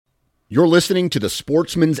You're listening to the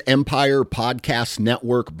Sportsman's Empire Podcast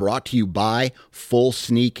Network, brought to you by Full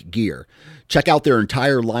Sneak Gear. Check out their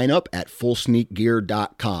entire lineup at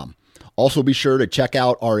fullsneakgear.com. Also be sure to check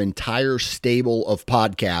out our entire stable of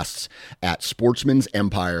podcasts at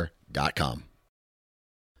sportsmansempire.com.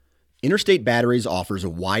 Interstate Batteries offers a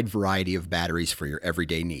wide variety of batteries for your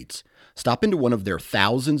everyday needs. Stop into one of their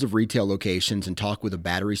thousands of retail locations and talk with a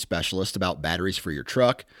battery specialist about batteries for your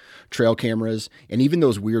truck, trail cameras, and even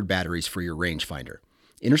those weird batteries for your rangefinder.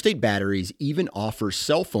 Interstate Batteries even offers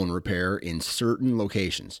cell phone repair in certain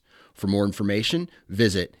locations. For more information,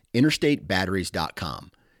 visit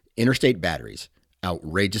interstatebatteries.com. Interstate Batteries,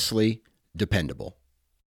 outrageously dependable.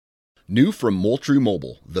 New from Moultrie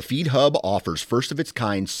Mobile, the Feed Hub offers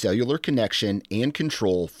first-of-its-kind cellular connection and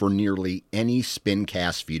control for nearly any spin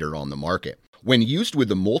cast feeder on the market. When used with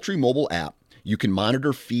the Moultrie Mobile app, you can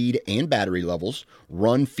monitor feed and battery levels,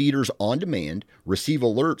 run feeders on demand, receive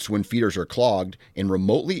alerts when feeders are clogged, and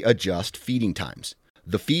remotely adjust feeding times.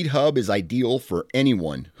 The Feed Hub is ideal for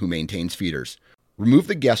anyone who maintains feeders. Remove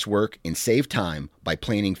the guesswork and save time by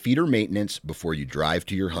planning feeder maintenance before you drive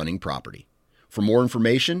to your hunting property. For more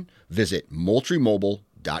information, visit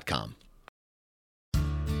moultriemobile.com.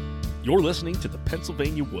 You're listening to the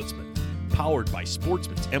Pennsylvania Woodsman, powered by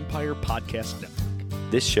Sportsman's Empire Podcast Network.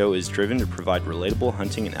 This show is driven to provide relatable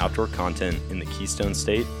hunting and outdoor content in the Keystone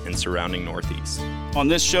State and surrounding Northeast. On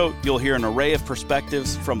this show, you'll hear an array of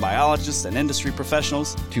perspectives from biologists and industry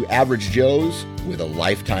professionals to average Joes with a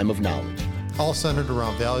lifetime of knowledge. All centered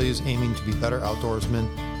around values aiming to be better outdoorsmen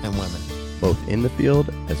and women, both in the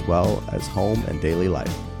field as well as home and daily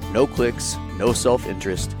life. No clicks, no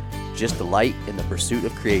self-interest, just delight in the pursuit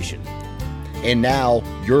of creation. And now,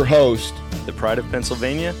 your host, the pride of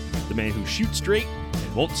Pennsylvania, the man who shoots straight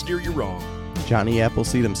and won't steer you wrong, Johnny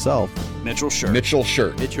Appleseed himself, Mitchell Shirk. Mitchell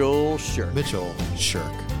Shirk. Mitchell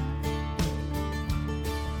Shirk.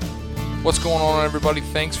 What's going on, everybody?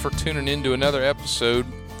 Thanks for tuning in to another episode.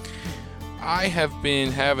 I have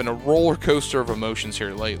been having a roller coaster of emotions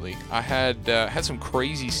here lately. I had some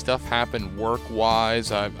crazy stuff happen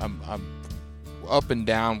work-wise. I'm up and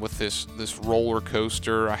down with this roller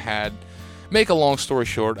coaster. Make a long story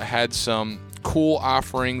short, I had some cool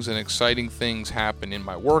offerings and exciting things happen in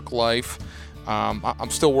my work life. I'm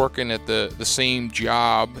still working at the same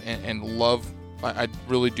job and love. I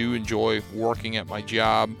really do enjoy working at my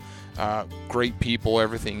job. Great people,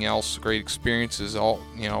 everything else, great experiences. All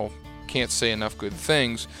can't say enough good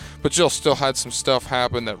things, but Jill still had some stuff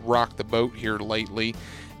happen that rocked the boat here lately,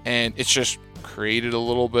 and it's just created a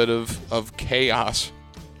little bit of chaos.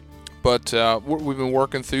 But we've been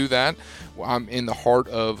working through that. I'm in the heart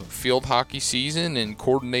of field hockey season and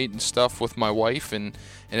coordinating stuff with my wife and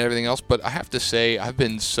everything else. But I have to say, I've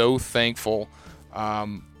been so thankful.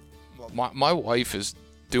 My wife is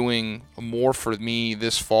doing more for me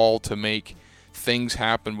this fall to make things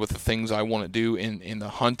happen with the things I want to do in the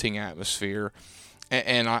hunting atmosphere.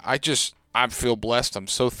 And I feel blessed. I'm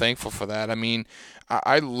so thankful for that. I mean,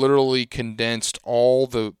 I literally condensed all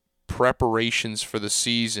the preparations for the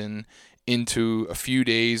season into a few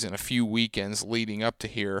days and a few weekends leading up to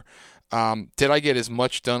here. Did I get as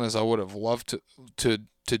much done as I would have loved to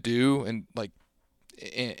do and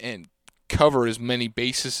cover as many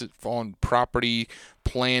bases on property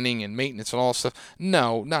planning and maintenance and all that stuff?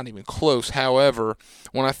 No, not even close. However,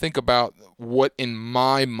 when I think about what in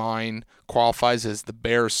my mind qualifies as the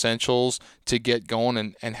bare essentials to get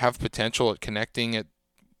going and have potential at connecting at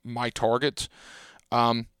my targets,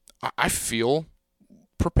 I feel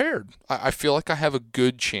prepared. I feel like I have a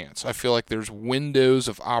good chance. I feel like there's windows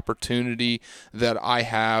of opportunity that I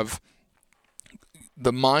have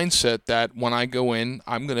the mindset that when I go in,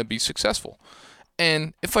 I'm going to be successful.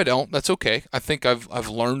 And if I don't, that's okay. I think I've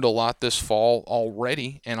learned a lot this fall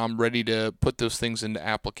already, and I'm ready to put those things into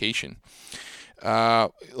application.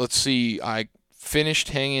 Let's see. I finished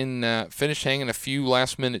hanging a few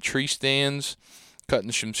last-minute tree stands,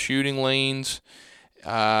 cutting some shooting lanes.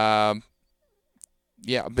 I've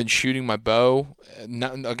been shooting my bow.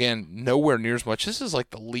 Nowhere near as much. This is like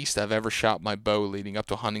the least I've ever shot my bow leading up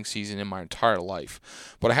to hunting season in my entire life.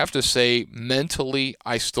 But I have to say, mentally,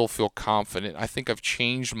 I still feel confident. I think I've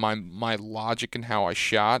changed my logic in how I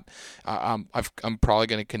shot. I'm probably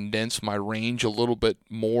going to condense my range a little bit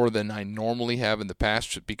more than I normally have in the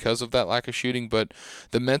past because of that lack of shooting. But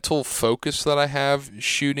the mental focus that I have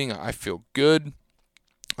shooting, I feel good.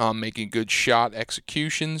 Making good shot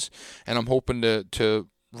executions, and I'm hoping to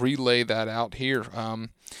relay that out here.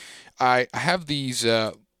 I have these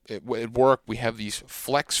at work. We have these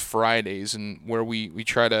Flex Fridays, and where we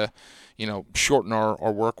try to shorten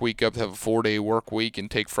our work week up to have a 4-day work week and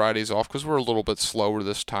take Fridays off because we're a little bit slower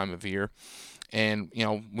this time of year. And,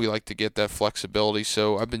 we like to get that flexibility.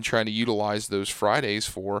 So I've been trying to utilize those Fridays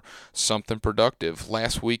for something productive.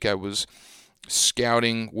 Last week I was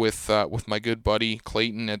scouting with my good buddy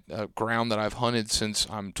Clayton at a ground that I've hunted since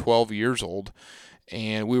I'm 12 years old.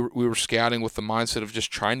 And we were scouting with the mindset of just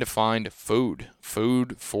trying to find food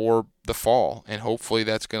for the fall, and hopefully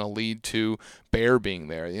that's going to lead to bear being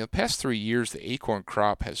there. The past 3 years, the acorn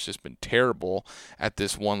crop has just been terrible at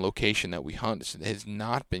this one location that we hunt. It has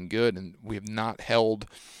not been good, and we have not held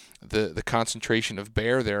the concentration of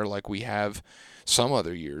bear there like we have some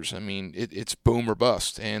other years. I mean, it's boom or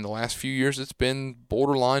bust, and the last few years it's been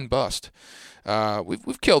borderline bust.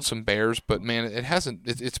 We've killed some bears, but man, it hasn't.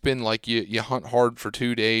 It's been like you hunt hard for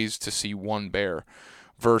 2 days to see one bear,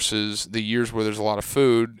 versus the years where there's a lot of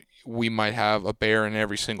food, we might have a bear in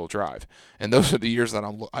every single drive, and those are the years that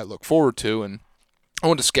I look forward to. And I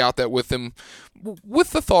wanted to scout that with him,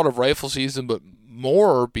 with the thought of rifle season, but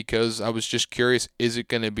more because I was just curious: is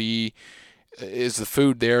the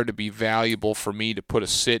food there to be valuable for me to put a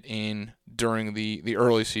sit in during the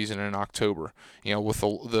early season in October? With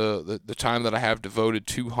the time that I have devoted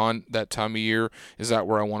to hunt that time of year, is that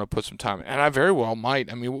where I want to put some time? And I very well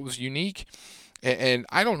might. I mean, what was unique, and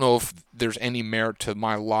I don't know if there's any merit to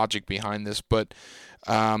my logic behind this, but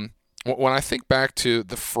when I think back to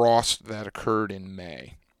the frost that occurred in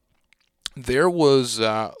May, there was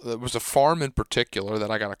a farm in particular that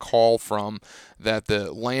I got a call from that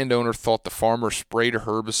the landowner thought the farmer sprayed a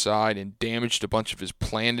herbicide and damaged a bunch of his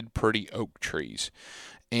planted pretty oak trees.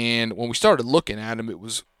 And when we started looking at them, it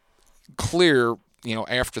was clear,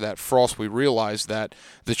 after that frost, we realized that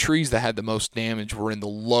the trees that had the most damage were in the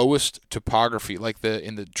lowest topography, like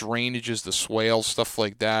in the drainages, the swales, stuff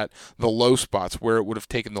like that, the low spots where it would have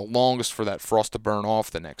taken the longest for that frost to burn off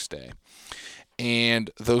the next day. And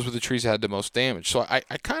those were the trees that had the most damage. So I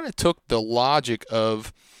kind of took the logic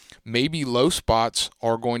of maybe low spots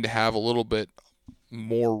are going to have a little bit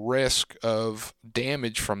more risk of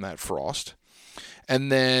damage from that frost.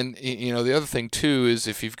 And then, the other thing too is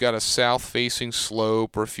if you've got a south-facing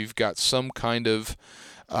slope, or if you've got some kind of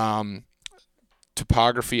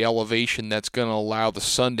topography elevation that's going to allow the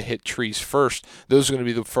sun to hit trees first, those are going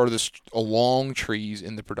to be the furthest along trees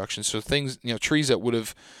in the production. So things, trees that would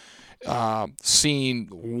have seen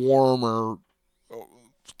warmer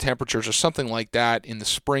temperatures or something like that in the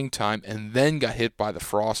springtime and then got hit by the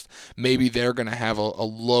frost, maybe they're going to have a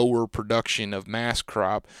lower production of mass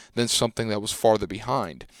crop than something that was farther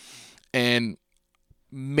behind. And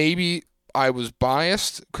maybe I was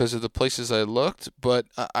biased because of the places I looked, but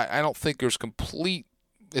I don't think there's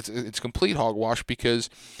it's complete hogwash, because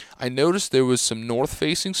I noticed there was some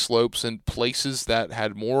north-facing slopes and places that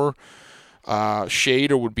had more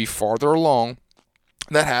shade or would be farther along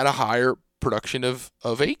that had a higher production of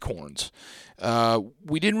acorns.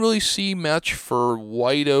 We didn't really see much for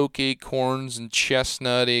white oak acorns and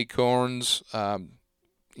chestnut acorns,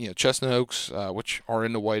 chestnut oaks, which are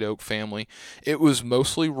in the white oak family. It was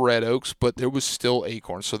mostly red oaks, but there was still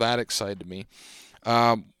acorns, so that excited me.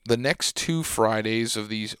 The next 2 Fridays of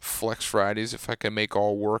these Flex Fridays, if I can make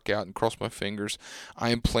all work out and cross my fingers, I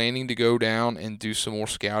am planning to go down and do some more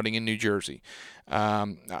scouting in New Jersey.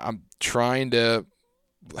 I'm trying to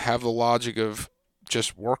have the logic of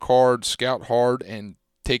just work hard, scout hard, and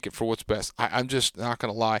take it for what's best. I'm just not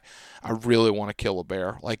going to lie. I really want to kill a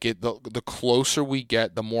bear. The closer we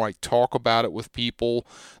get, the more I talk about it with people,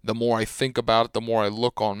 the more I think about it, the more I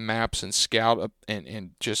look on maps and scout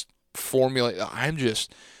and just formulate.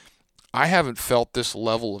 I haven't felt this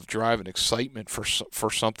level of drive and excitement for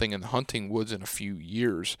something in the hunting woods in a few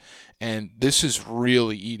years, and this is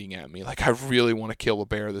really eating at me. I really want to kill a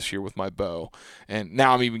bear this year with my bow, and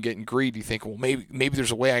now I'm even getting greedy, thinking, well, maybe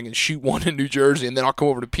there's a way I can shoot one in New Jersey, and then I'll come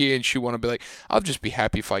over to PA and shoot one and be like, I'll just be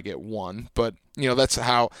happy if I get one. But that's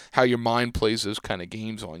how your mind plays those kind of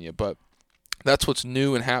games on you. But that's what's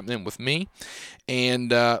new and happening with me.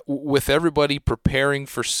 And with everybody preparing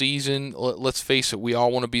for season, let's face it, we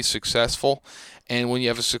all want to be successful. And when you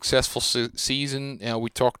have a successful season, we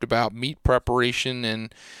talked about meat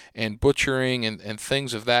preparation and butchering and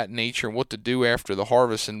things of that nature, and what to do after the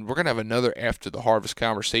harvest. And we're going to have another after the harvest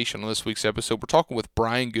conversation on this week's episode. We're talking with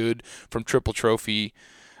Brian Good from Triple Trophy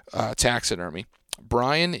Taxidermy.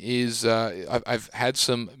 Brian is, I've had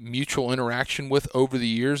some mutual interaction with over the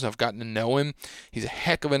years. I've gotten to know him. He's a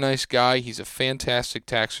heck of a nice guy. He's a fantastic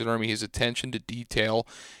taxidermy. His attention to detail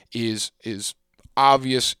is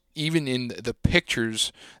obvious even in the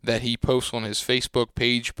pictures that he posts on his Facebook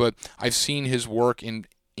page, but I've seen his work in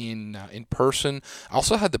in person. I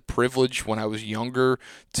also had the privilege when I was younger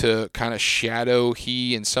to kind of shadow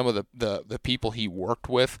he and some of the people he worked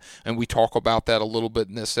with, and we talk about that a little bit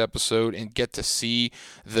in this episode, and get to see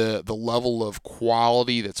the level of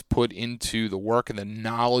quality that's put into the work and the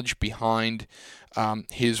knowledge behind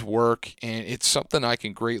his work, and it's something I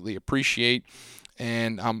can greatly appreciate.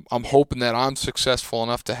 And I'm hoping that I'm successful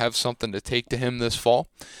enough to have something to take to him this fall.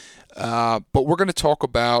 But we're going to talk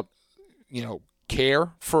about,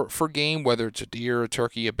 care for game, whether it's a deer, a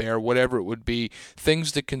turkey, a bear, whatever it would be,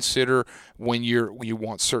 things to consider when you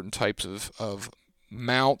want certain types of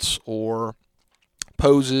mounts or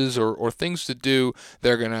poses or things to do.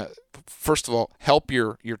 They're going to, first of all, help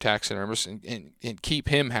your taxidermist and keep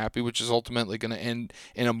him happy, which is ultimately going to end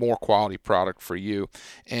in a more quality product for you.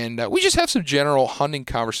 And we just have some general hunting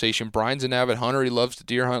conversation. Brian's an avid hunter. He loves the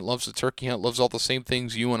deer hunt, loves the turkey hunt, loves all the same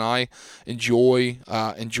things you and I enjoy.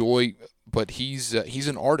 But he's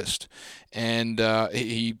an artist, and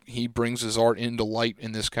he brings his art into light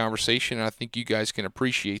in this conversation, and I think you guys can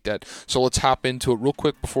appreciate that. So let's hop into it real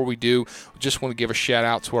quick. Before we do, just want to give a shout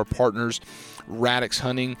out to our partners, Radix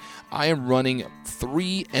Hunting. I am running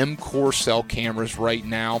 3 M-Core cell cameras right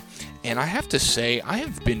now, and I have to say I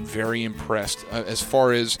have been very impressed as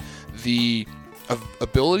far as the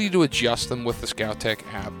ability to adjust them with the ScoutTech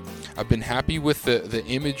app. I've been happy with the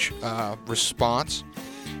image response.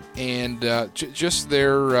 And just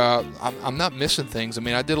there, I'm not missing things. I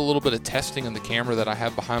mean, I did a little bit of testing on the camera that I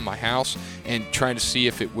have behind my house and trying to see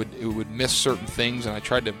if it would miss certain things, and I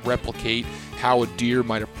tried to replicate how a deer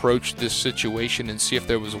might approach this situation and see if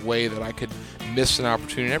there was a way that I could miss an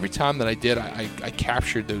opportunity. And every time that I did, I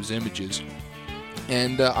captured those images,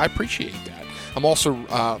 and I appreciate that. I'm also,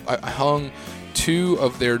 I hung 2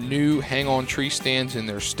 of their new hang-on tree stands in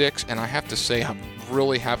their sticks, and I have to say I'm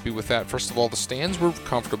really happy with that. First of all, the stands were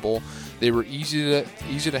comfortable. They were easy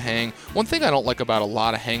to hang. One thing I don't like about a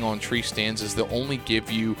lot of hang-on tree stands is they'll only give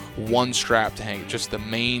you one strap to hang, just the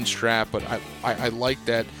main strap. But I like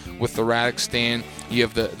that with the Radix stand. You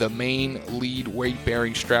have the main lead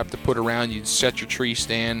weight-bearing strap to put around. You set your tree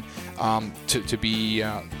stand to be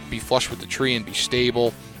flush with the tree and be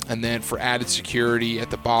stable. And then for added security at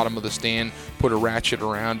the bottom of the stand, put a ratchet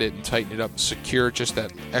around it and tighten it up and secure, just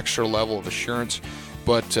that extra level of assurance.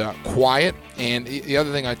 But quiet. And the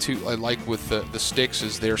other thing I like with the sticks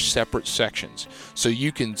is they're separate sections. So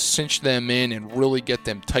you can cinch them in and really get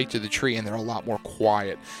them tight to the tree, and they're a lot more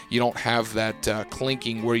quiet. You don't have that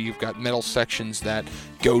clinking where you've got metal sections that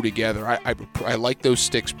go together. I like those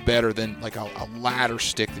sticks better than like a ladder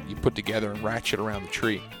stick that you put together and ratchet around the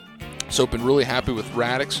tree. So I've been really happy with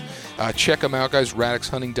Radix. Check them out, guys,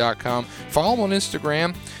 radixhunting.com. Follow them on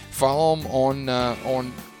Instagram. Follow them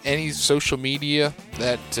on any social media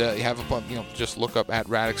that you have up. Just look up at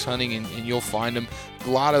Radix Hunting and you'll find them. A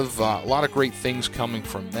lot of great things coming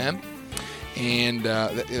from them. And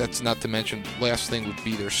that's not to mention, last thing would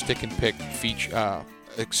be their stick and pick feature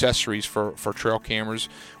accessories for trail cameras,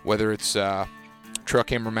 whether it's trail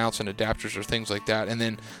camera mounts and adapters or things like that. And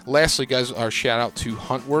then lastly, guys, our shout out to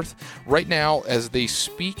Huntworth. Right now, as they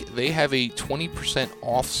speak, they have a 20%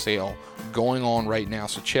 off sale going on right now.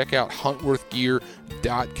 So check out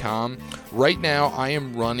huntworthgear.com. Right now, I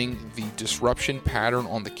am running the disruption pattern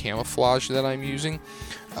on the camouflage that I'm using.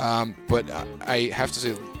 But I have to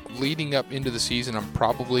say, leading up into the season, I'm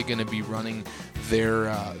probably going to be running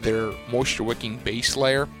their moisture wicking base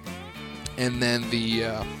layer, and then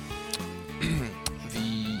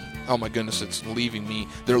oh my goodness, it's leaving me,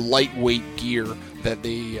 their lightweight gear that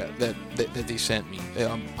they sent me.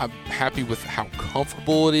 I'm happy with how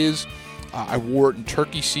comfortable it is. I wore it in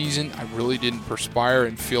turkey season. I really didn't perspire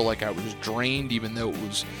and feel like I was drained, even though it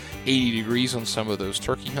was 80 degrees on some of those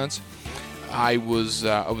turkey hunts. I was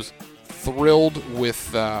thrilled with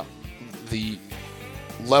the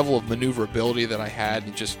level of maneuverability that I had,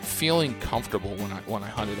 and just feeling comfortable when I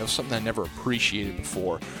hunted. That was something I never appreciated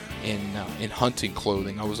before in hunting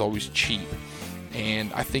clothing. I was always cheap,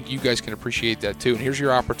 and I think you guys can appreciate that too. And here's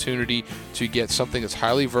your opportunity to get something that's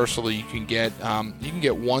highly versatile. You can get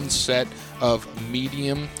one set of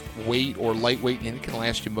medium weight or lightweight, and it can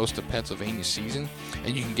last you most of Pennsylvania season,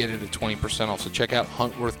 and you can get it at 20% off. So check out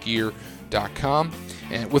huntworthgear.com.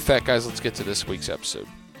 And with that, guys, let's get to this week's episode.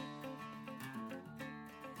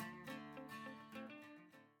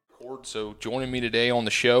 So joining me today on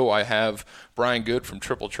the show, I have Brian Good from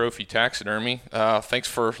Triple Trophy Taxidermy. Thanks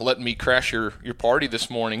for letting me crash your party this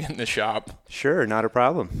morning in the shop. Sure, not a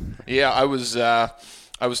problem. Yeah, I was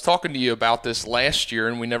talking to you about this last year,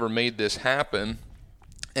 and we never made this happen.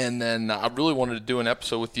 And then I really wanted to do an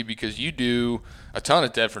episode with you because you do a ton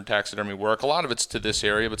of different taxidermy work. A lot of it's to this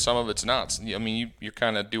area, but some of it's not. I mean, you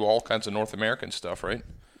kind of do all kinds of North American stuff, right?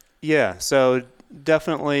 Yeah, so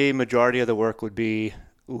definitely majority of the work would be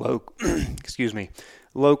local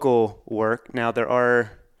work. Now there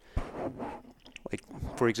are, like,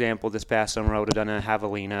 for example, this past summer I would have done a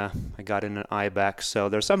javelina. I got in an ibex. So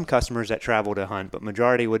there's some customers that travel to hunt, but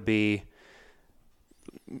majority would be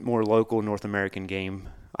more local North American game.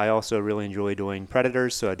 I also really enjoy doing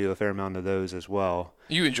predators, so I do a fair amount of those as well.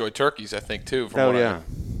 You enjoy turkeys, I think, too.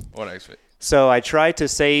 What I expect. So I try to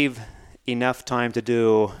save enough time to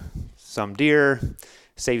do some deer,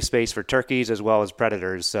 save space for turkeys as well as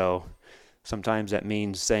predators. So sometimes that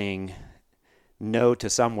means saying no to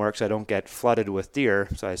some work so I don't get flooded with deer,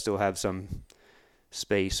 so I still have some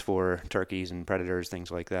space for turkeys and predators,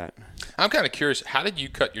 things like that. I'm kind of curious, how did you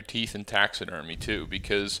cut your teeth in taxidermy too?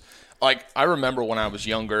 Because, like, I remember when I was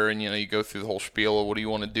younger, and you go through the whole spiel of what do you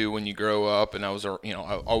want to do when you grow up, and I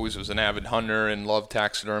always was an avid hunter and loved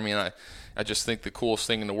taxidermy, and I just think the coolest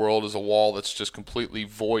thing in the world is a wall that's just completely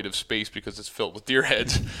void of space because it's filled with deer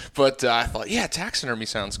heads. But I thought, yeah, taxidermy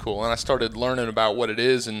sounds cool, and I started learning about what it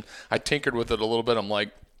is, and I tinkered with it a little bit. I'm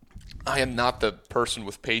like, I am not the person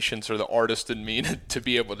with patience or the artist in me to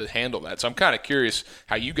be able to handle that. So I'm kind of curious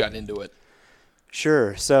how you got into it.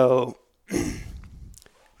 Sure. So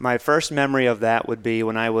my first memory of that would be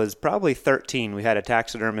when I was probably 13. We had a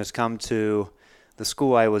taxidermist come to the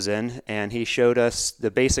school I was in, and he showed us the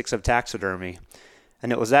basics of taxidermy.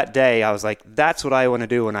 And it was that day I was like, that's what I want to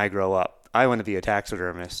do when I grow up. I want to be a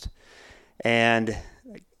taxidermist. And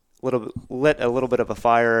lit a little bit of a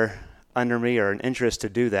fire under me, or an interest to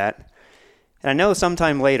do that. And I know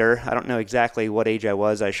sometime later, I don't know exactly what age I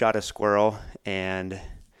was, I shot a squirrel and I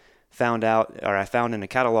found in a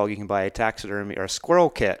catalog you can buy a taxidermy or a squirrel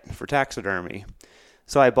kit for taxidermy.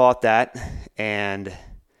 So I bought that,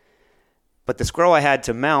 but the squirrel I had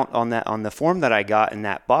to mount on the form that I got in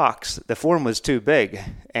that box, the form was too big,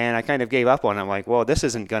 and I kind of gave up on it. I'm like, well, this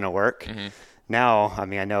isn't going to work. Mm-hmm. Now, I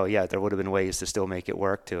mean, I know, yeah, there would have been ways to still make it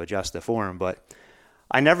work to adjust the form, but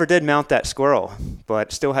I never did mount that squirrel,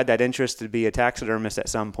 but still had that interest to be a taxidermist at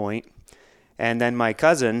some point. And then my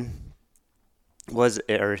cousin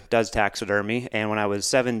does taxidermy, and when I was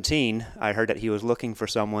 17, I heard that he was looking for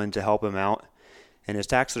someone to help him out in his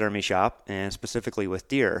taxidermy shop, and specifically with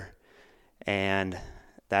deer. And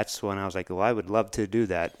that's when I was like, well, I would love to do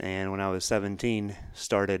that. And when I was 17,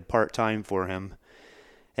 started part-time for him.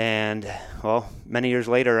 And, well, many years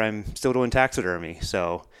later, I'm still doing taxidermy,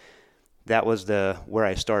 so that was where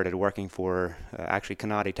I started working for actually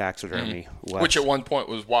Canadi Taxidermy. Mm-hmm. Which at one point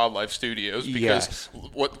was Wildlife Studios. Because yes.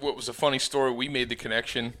 What was a funny story, we made the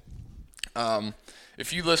connection.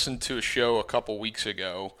 If you listened to a show a couple weeks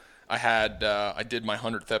ago, I did my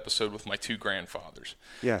 100th episode with my two grandfathers.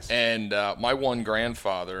 Yes. And my one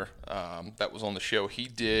grandfather that was on the show, he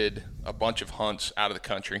did a bunch of hunts out of the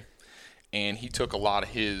country, and he took a lot of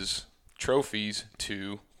his trophies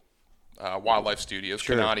to Wildlife Studios,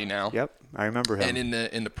 sure. Canadi now. Yep, I remember him. And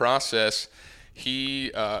in the process,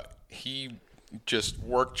 he just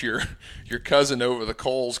worked your cousin over the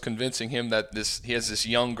coals, convincing him that he has this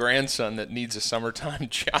young grandson that needs a summertime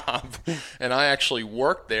job. And I actually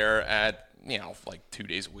worked there at like 2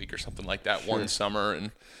 days a week or something like that. Sure. One summer,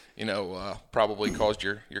 and probably caused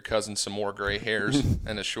your cousin some more gray hairs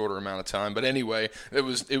in a shorter amount of time. But anyway, it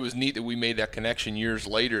was neat that we made that connection years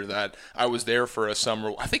later, that I was there for a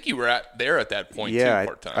summer. I think you were there at that point too,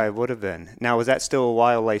 part-time. I would have been. Now, was that still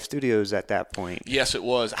Wildlife Studios at that point? Yes, it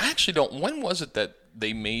was. I actually don't. When was it that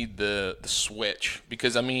they made the switch?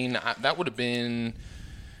 Because, I mean, that would have been,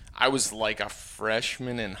 I was like a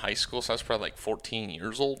freshman in high school, so I was probably like 14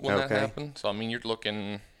 years old when that happened. So, I mean, you're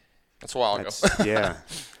looking, that's a while ago. Yeah.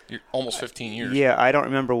 You're almost 15 years. Yeah, I don't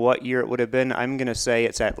remember what year it would have been. I'm going to say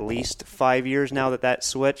it's at least 5 years now that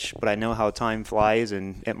switched, but I know how time flies,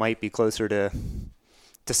 and it might be closer to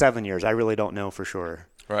 7 years. I really don't know for sure.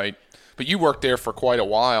 Right. But you worked there for quite a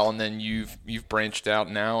while, and then you've branched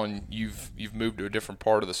out now, and you've moved to a different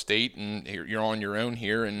part of the state, and you're on your own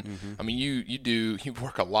here. And mm-hmm. I mean, you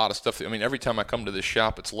work a lot of stuff. I mean, every time I come to this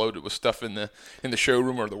shop, it's loaded with stuff in the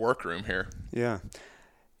showroom or the workroom here. Yeah.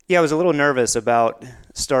 Yeah, I was a little nervous about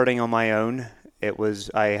starting on my own.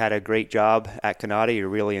 I had a great job at Canadi. I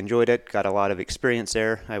really enjoyed it. Got a lot of experience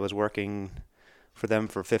there. I was working for them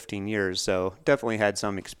for 15 years, so definitely had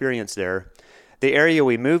some experience there. The area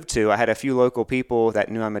we moved to, I had a few local people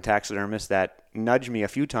that knew I'm a taxidermist that nudged me a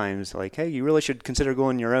few times, like, hey, you really should consider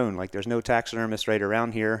going your own. Like, there's no taxidermist right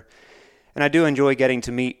around here. And I do enjoy getting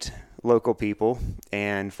to meet local people.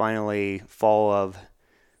 And finally, fall of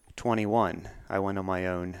 21. I went on my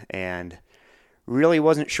own and really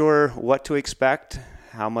wasn't sure what to expect,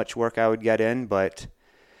 how much work I would get in, but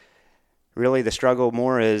really the struggle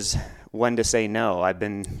more is when to say no. I've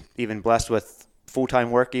been even blessed with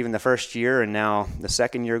full-time work even the first year, and now the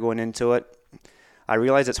second year going into it, I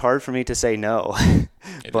realize it's hard for me to say no.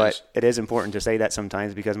 But it is important to say that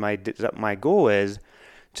sometimes, because my goal is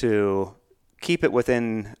to keep it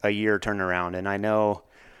within a year turnaround. And I know,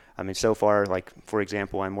 so far, like, for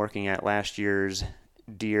example, I'm working at last year's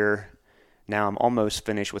deer. Now I'm almost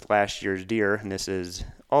finished with last year's deer, and this is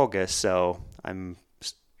August, so I'm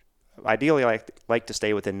ideally like to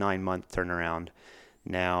stay within 9-month turnaround.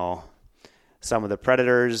 Now, some of the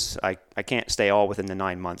predators, I can't stay all within the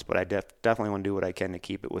 9 months, but I definitely want to do what I can to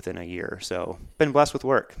keep it within a year. So, been blessed with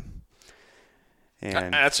work.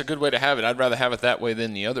 And that's a good way to have it. I'd rather have it that way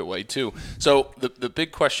than the other way, too. So, the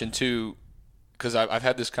big question, too, because I've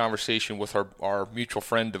had this conversation with our mutual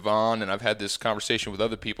friend, Devon, and I've had this conversation with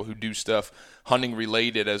other people who do stuff hunting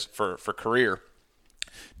related as for career.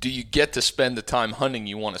 Do you get to spend the time hunting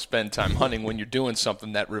you want to spend time hunting when you're doing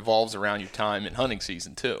something that revolves around your time in hunting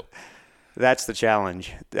season, too? That's the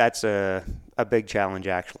challenge. That's a big challenge,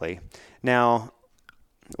 actually. Now,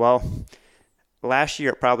 well, last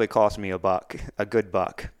year it probably cost me a good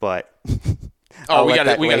buck, but we got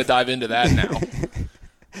to dive into that now.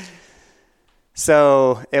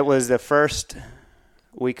 So it was the first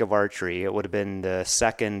week of archery. It would have been the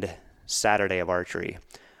second Saturday of archery.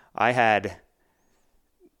 I had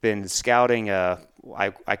been scouting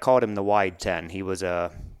I called him the wide 10. He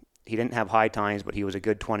didn't have high tines, but he was a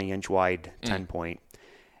good 20-inch wide 10-point,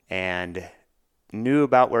 and knew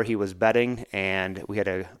about where he was bedding. And we had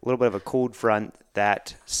a little bit of a cold front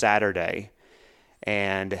that Saturday.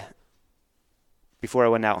 And before I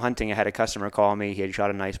went out hunting, I had a customer call me. He had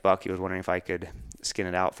shot a nice buck. He was wondering if I could skin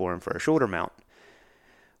it out for him for a shoulder mount.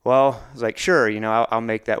 Well, I was like, sure, I'll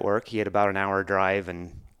make that work. He had about an hour drive,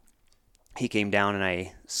 and he came down and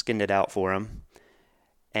I skinned it out for him.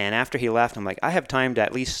 And after he left, I'm like, I have time to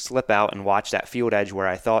at least slip out and watch that field edge where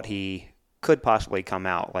I thought he could possibly come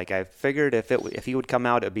out. Like, I figured if he would come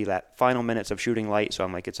out, it would be that final minutes of shooting light. So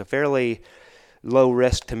I'm like, it's a fairly low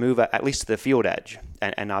risk to move at least to the field edge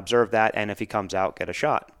and observe that. And if he comes out, get a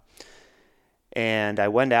shot. And I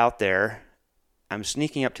went out there. I'm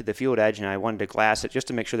sneaking up to the field edge, and I wanted to glass it just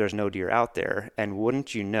to make sure there's no deer out there. And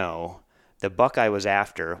wouldn't you know, the buck I was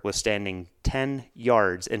after was standing 10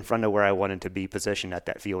 yards in front of where I wanted to be positioned at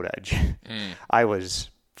that field edge. I was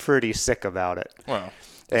pretty sick about it. Well,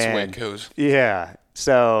 that's the way it goes. Yeah.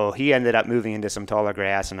 So he ended up moving into some taller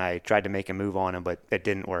grass, and I tried to make a move on him, but it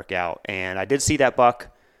didn't work out. And I did see that buck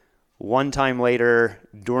one time later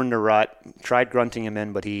during the rut, tried grunting him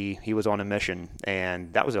in, but he was on a mission.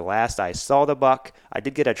 And that was the last I saw the buck. I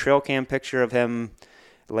did get a trail cam picture of him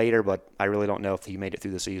later, but I really don't know if he made it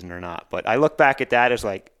through the season or not. But I look back at that as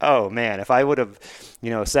like, oh man, if I would have,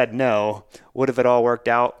 said no, would have it all worked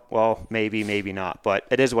out? Well, maybe not, but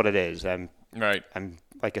it is what it is. I'm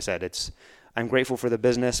like I said, I'm grateful for the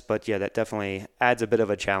business, but yeah, that definitely adds a bit of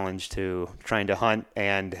a challenge to trying to hunt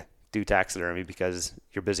and do taxidermy because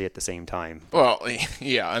you're busy at the same time. Well,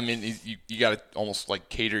 yeah, you got to almost like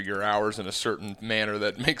cater your hours in a certain manner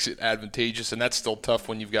that makes it advantageous, and that's still tough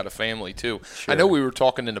when you've got a family too. Sure. I know we were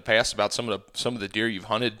talking in the past about some of the deer you've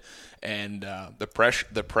hunted and the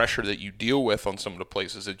pressure that you deal with on some of the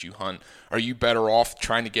places that you hunt. Are you better off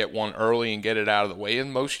trying to get one early and get it out of the way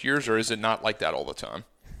in most years, or is it not like that all the time?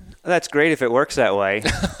 That's great if it works that way.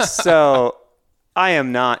 So I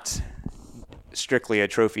am not strictly a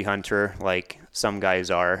trophy hunter like some guys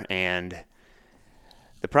are, and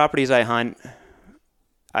the properties I hunt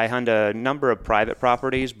a number of private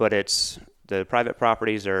properties, but the private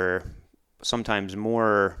properties are sometimes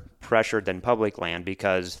more pressured than public land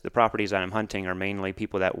because the properties that I'm hunting are mainly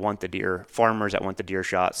people that want the deer, farmers that want the deer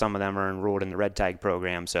shot. Some of them are enrolled in the red tag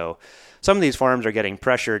program, so some of these farms are getting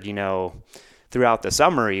pressured, throughout the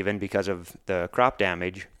summer even because of the crop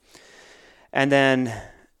damage. And then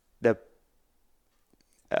the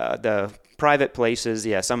private places,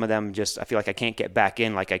 yeah, some of them just, I feel like I can't get back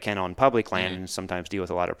in like I can on public land and sometimes deal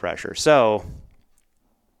with a lot of pressure. So,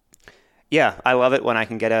 yeah, I love it when I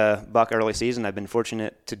can get a buck early season. I've been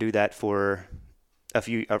fortunate to do that for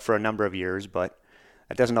a number of years, but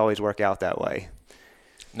it doesn't always work out that way.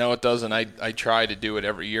 No, it doesn't. I try to do it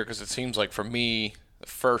every year because it seems like for me, the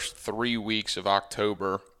first 3 weeks of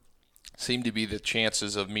October seem to be the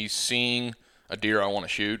chances of me seeing a deer I want to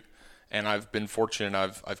shoot. And I've been fortunate.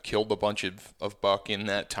 I've killed a bunch of buck in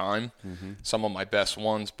that time, some of my best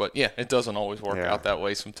ones. But, yeah, it doesn't always work out that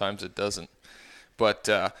way. Sometimes it doesn't. But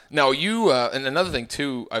no, you and another thing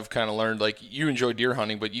too, I've kind of learned, like, you enjoy deer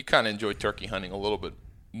hunting, but you kind of enjoy turkey hunting a little bit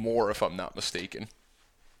more, if I'm not mistaken.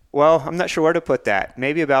 Well, I'm not sure where to put that.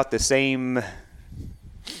 Maybe about the same,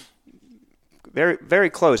 very,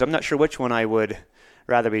 very close. I'm not sure which one I would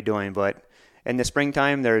rather be doing, but in the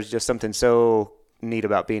springtime, there's just something so neat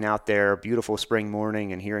about being out there, beautiful spring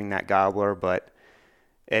morning and hearing that gobbler, but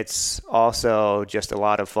it's also just a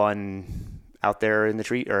lot of fun out there in the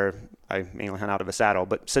tree, or I mainly hunt out of a saddle,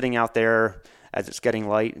 but sitting out there as it's getting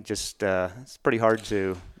light, just it's pretty hard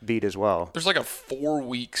to beat as well. There's like a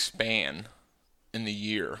 4-week span in the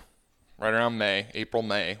year, right around April,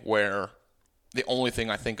 May, where the only thing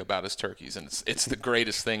I think about is turkeys, and it's the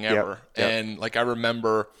greatest thing ever. Yep. And like, I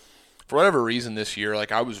remember, for whatever reason this year,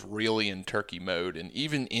 like, I was really in turkey mode, and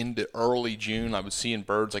even into early June, I was seeing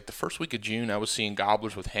birds. Like, the first week of June, I was seeing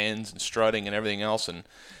gobblers with hens and strutting and everything else, and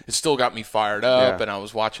it still got me fired up. Yeah. And I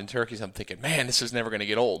was watching turkeys. I'm thinking, man, this is never going to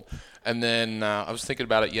get old. And then I was thinking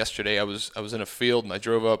about it yesterday. I was in a field, and I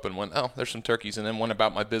drove up and went, oh, there's some turkeys, and then went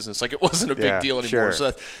about my business like it wasn't a big deal anymore.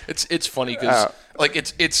 Sure. So it's funny because like,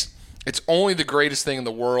 it's only the greatest thing in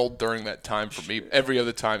the world during that time for me. Every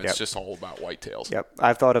other time, it's just all about whitetails. Yep.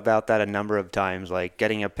 I've thought about that a number of times, like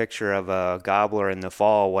getting a picture of a gobbler in the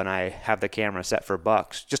fall when I have the camera set for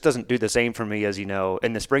bucks. Just doesn't do the same for me as, in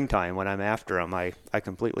the springtime when I'm after them. I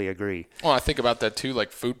completely agree. Well, I think about that too,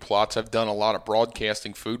 like food plots. I've done a lot of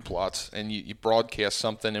broadcasting food plots, and you broadcast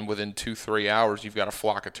something, and within 2-3 hours, you've got a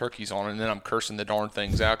flock of turkeys on it, and then I'm cursing the darn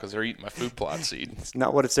things out because they're eating my food plot seed. It's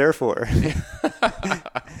not what it's there for.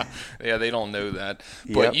 Yeah, they don't know that.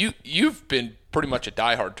 But Yep. you've been pretty much a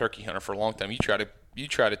diehard turkey hunter for a long time. You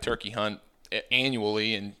try to turkey hunt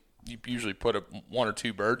annually, and you usually put 1 or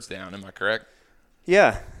 2 birds down. Am I correct?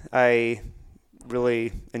 Yeah, I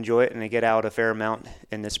really enjoy it, and I get out a fair amount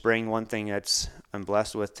in the spring. One thing I'm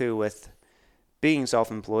blessed with too, with being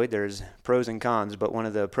self-employed, there's pros and cons, but one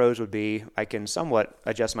of the pros would be I can somewhat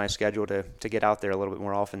adjust my schedule to get out there a little bit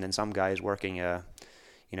more often than some guys working a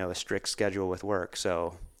strict schedule with work.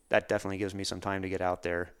 So that definitely gives me some time to get out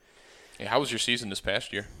there. Yeah, how was your season this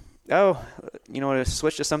past year? Oh, to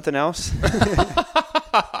switch to something else? Is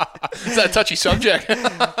that a touchy subject?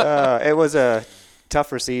 It was a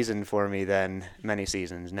tougher season for me than many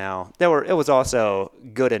seasons. Now, it was also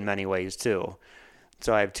good in many ways too.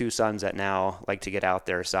 So I have 2 sons that now like to get out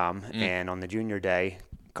there some. And on the junior day,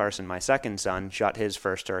 Carson, my second son, shot his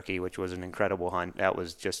first turkey, which was an incredible hunt. That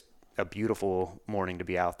was just a beautiful morning to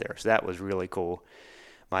be out there. So that was really cool.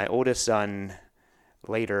 My oldest son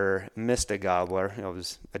later missed a gobbler. It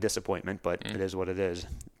was a disappointment, but it is what it is.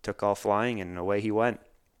 Took off flying, and away he went.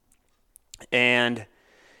 And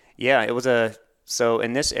yeah, so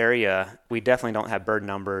in this area, we definitely don't have bird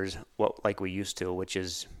numbers like we used to, which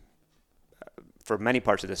is, for many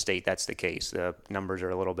parts of the state, that's the case. The numbers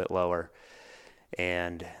are a little bit lower.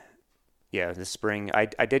 And yeah, this spring,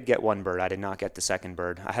 I did get 1 bird. I did not get the second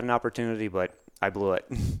bird. I had an opportunity, but I blew it.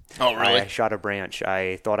 Oh, really? I shot a branch.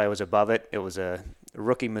 I thought I was above it. It was a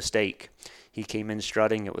rookie mistake. He came in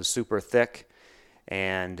strutting. It was super thick,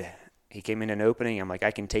 and he came in an opening. I'm like, I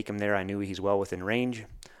can take him there. I knew he's well within range.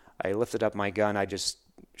 I lifted up my gun. I just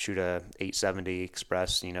shoot a 870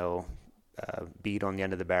 Express, bead on the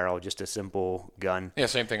end of the barrel, just a simple gun. Yeah,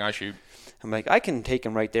 same thing I shoot. I'm like, I can take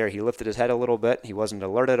him right there. He lifted his head a little bit. He wasn't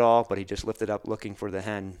alert at all, but he just lifted up looking for the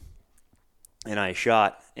hen. And I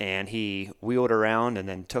shot, and he wheeled around and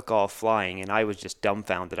then took off flying, and I was just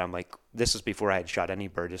dumbfounded. I'm like, this was before I had shot any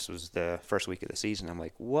bird. This was the first week of the season. I'm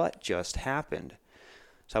like, what just happened?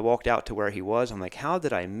 So I walked out to where he was. I'm like, how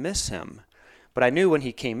did I miss him? But I knew when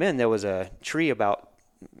he came in, there was a tree about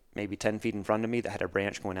maybe 10 feet in front of me that had a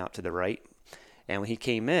branch going out to the right. And when he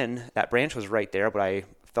came in, that branch was right there, but I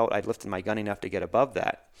felt I'd lifted my gun enough to get above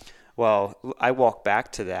that. Well, I walked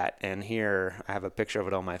back to that, and here I have a picture of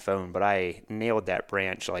it on my phone, but I nailed that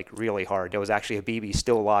branch like really hard. There was actually a BB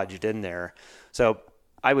still lodged in there. So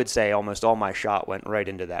I would say almost all my shot went right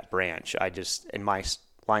into that branch. In my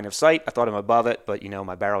line of sight, I thought I'm above it, but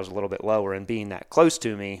my barrel was a little bit lower, and being that close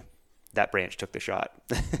to me, that branch took the shot.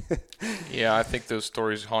 Yeah, I think those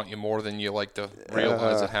stories haunt you more than you like to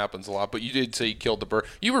realize. It happens a lot. But you did say you killed the bird.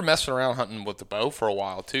 You were messing around hunting with the bow for a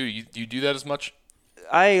while, too. You do that as much?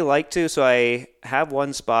 I like to, so I have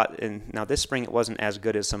one spot, and now this spring it wasn't as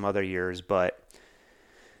good as some other years, but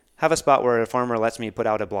have a spot where a farmer lets me put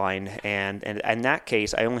out a blind, and in that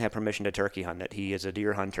case, I only have permission to turkey hunt it. He is a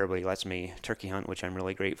deer hunter, but he lets me turkey hunt, which I'm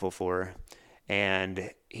really grateful for.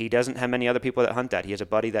 And he doesn't have many other people that hunt that. He has a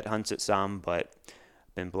buddy that hunts it some, but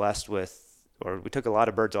been blessed with, we took a lot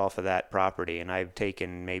of birds off of that property, and I've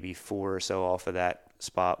taken maybe 4 or so off of that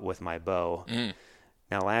spot with my bow.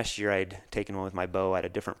 Now, last year I'd taken one with my bow at a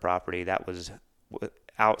different property that was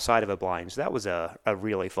outside of a blind. So that was a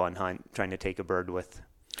really fun hunt, trying to take a bird with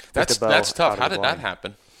the bow. That's tough. out of How the did that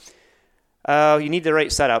blind. happen? You need the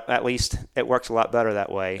right setup. At least it works a lot better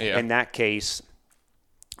that way. Yeah. In that case,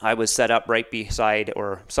 I was set up right beside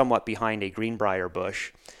or somewhat behind a greenbrier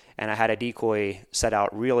bush, and I had a decoy set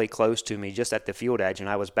out really close to me just at the field edge, and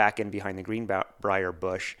I was back in behind the greenbrier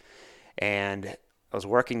bush, and I was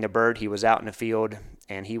working the bird. He was out in the field,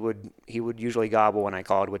 and he would usually gobble when I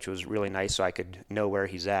called, which was really nice so I could know where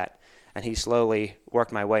he's at. And he slowly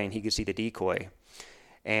worked my way, and he could see the decoy.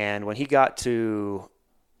 And when he got to,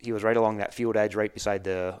 he was right along that field edge right beside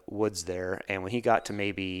the woods there, and when he got to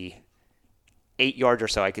maybe 8 yards or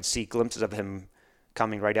so, I could see glimpses of him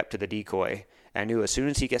coming right up to the decoy. And I knew as soon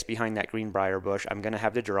as he gets behind that greenbrier bush, I'm going to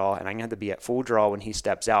have to draw, and I'm going to have to be at full draw when he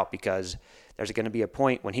steps out, because there's going to be a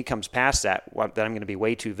point when he comes past that I'm going to be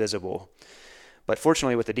way too visible. But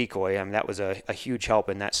fortunately with the decoy, that was a huge help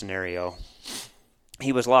in that scenario.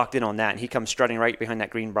 He was locked in on that, and he comes strutting right behind that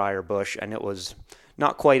greenbrier bush, and it was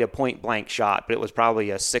not quite a point-blank shot, but it was probably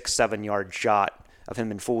a 6-7 yard shot of him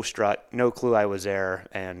in full strut, no clue I was there,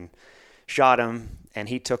 and shot him, and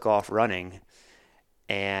he took off running.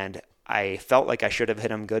 And I felt like I should have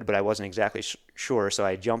hit him good, but I wasn't exactly sure, so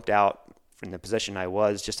I jumped out from the position I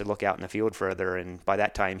was just to look out in the field further, and by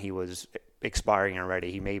that time he was expiring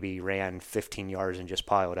already. He maybe ran 15 yards and just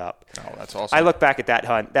piled up. Oh, that's awesome. I look back at that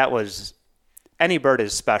hunt. That was, any bird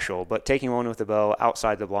is special, but taking one with the bow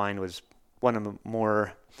outside the blind was one of the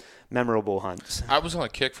more memorable hunts. I was on a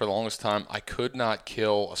kick for the longest time. I could not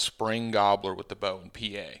kill a spring gobbler with the bow in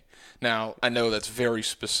PA. Now, I know that's very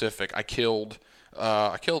specific. I killed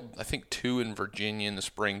I think 2 in Virginia in the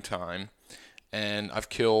springtime, and I've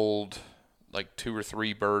killed like 2 or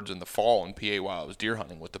 3 birds in the fall in PA while I was deer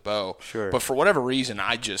hunting with the bow. Sure. But for whatever reason,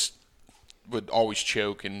 I just would always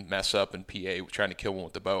choke and mess up in PA trying to kill one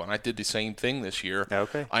with the bow. And I did the same thing this year.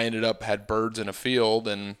 Okay. I had birds in a field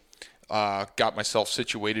and got myself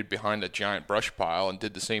situated behind a giant brush pile and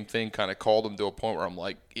did the same thing, kind of called him to a point where I'm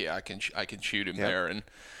like, yeah, I can shoot him there,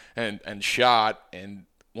 and shot. And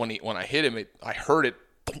when I hit him, I heard it.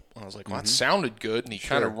 I was like, well, that sounded good. And he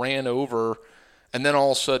kind of ran over. And then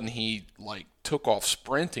all of a sudden he like took off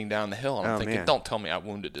sprinting down the hill. And I'm thinking, man. Don't tell me I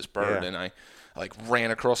wounded this bird. Yeah. And I like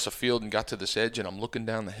ran across the field and got to this edge, and I'm looking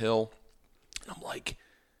down the hill. And I'm like,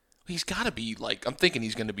 he's got to be like, I'm thinking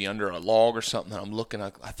he's going to be under a log or something. And I'm looking, I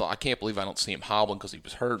thought, I can't believe I don't see him hobbling because he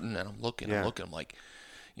was hurting. And I'm looking, I'm like,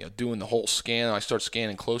 doing the whole scan. I start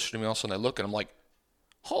scanning closer to me. All of a sudden I look, and I'm like,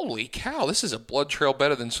 holy cow, this is a blood trail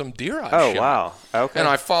better than some deer I shot. Oh, wow. Okay. And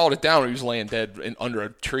I followed it down, and he was laying dead under a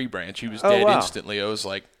tree branch. He was dead instantly. I was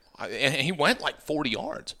like, and he went like 40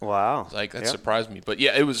 yards. Wow. Like, that surprised me. But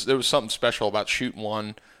yeah, there was something special about shooting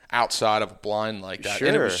one outside of a blind like that. Sure.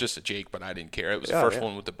 And it was just a Jake, but I didn't care. It was the first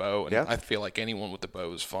one with the bow, and I feel like anyone with the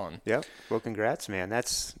bow is fun. Yep. Well, congrats, man.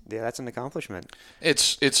 That's an accomplishment.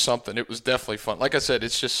 It's something. It was definitely fun. Like I said,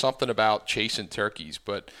 it's just something about chasing turkeys.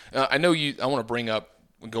 But I know I want to bring up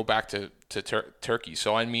and go back to turkeys.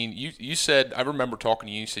 So, I mean, you said, I remember talking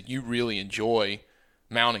to you, you said you really enjoy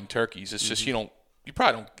mounting turkeys. It's just you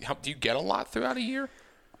probably don't, do you get a lot throughout a year?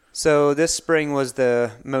 So this spring was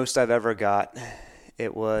the most I've ever got.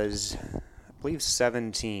 It was, I believe,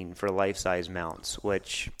 17 for life-size mounts,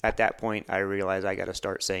 which at that point I realized I got to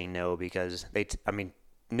start saying no, because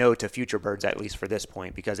no to future birds, at least for this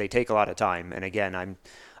point, because they take a lot of time. And again,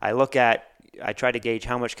 I try to gauge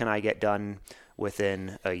how much can I get done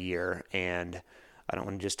within a year, and I don't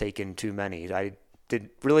want to just take in too many. I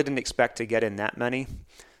really didn't expect to get in that many,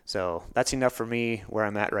 so that's enough for me where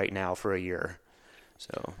I'm at right now for a year.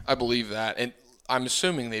 So I believe that, and I'm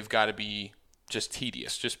assuming they've got to be just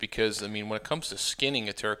tedious, just because, I mean, when it comes to skinning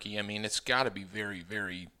a turkey, I mean, it's got to be very,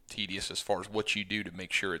 very tedious as far as what you do to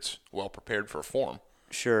make sure it's well prepared for a form.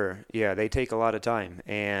 Sure, yeah, they take a lot of time.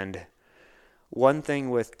 And one thing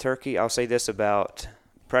with turkey, I'll say this about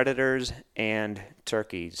predators and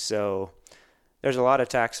turkeys. So there's a lot of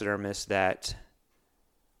taxidermists that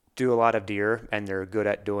do a lot of deer, and they're good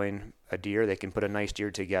at doing a deer. They can put a nice deer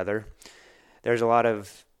together. There's a lot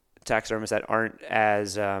of taxidermists that aren't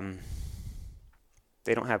as,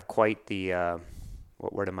 they don't have quite the,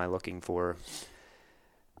 what word am I looking for?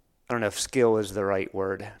 I don't know if skill is the right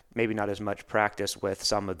word. Maybe not as much practice with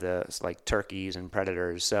some of the, like, turkeys and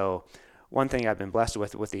predators. So one thing I've been blessed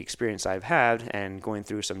with the experience I've had and going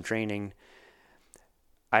through some training,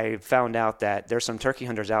 I found out that there's some turkey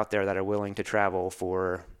hunters out there that are willing to travel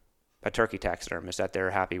for a turkey taxidermist, that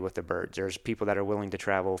they're happy with the birds. There's people that are willing to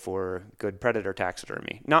travel for good predator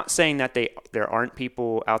taxidermy. Not saying that there aren't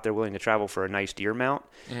people out there willing to travel for a nice deer mount,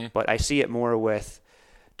 but I see it more with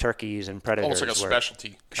turkeys and predators. Almost like a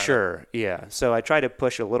specialty. Sure, yeah. So I try to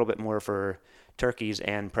push a little bit more for turkeys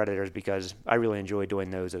and predators because I really enjoy doing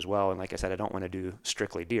those as well. And like I said, I don't want to do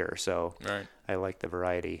strictly deer, so I like the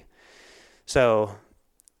variety. So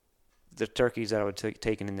the turkeys that I would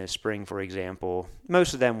taken in the spring, for example,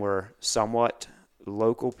 most of them were somewhat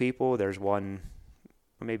local people. There's one,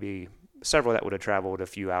 maybe several that would have traveled a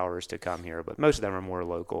few hours to come here, but most of them are more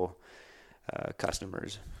local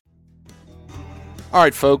customers. All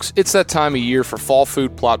right, folks, it's that time of year for fall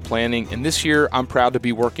food plot planning, and this year I'm proud to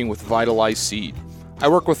be working with Vitalize Seed. I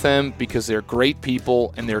work with them because they're great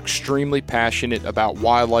people and they're extremely passionate about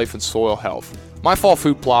wildlife and soil health. My fall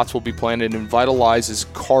food plots will be planted in Vitalize's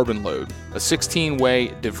Carbon Load, a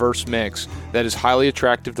 16-way diverse mix that is highly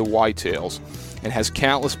attractive to whitetails and has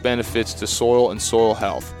countless benefits to soil and soil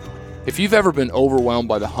health. If you've ever been overwhelmed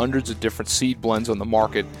by the hundreds of different seed blends on the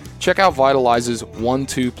market, check out Vitalize's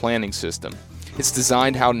 1-2 planting system. It's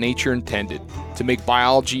designed how nature intended, to make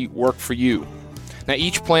biology work for you. Now,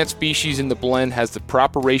 each plant species in the blend has the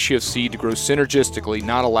proper ratio of seed to grow synergistically,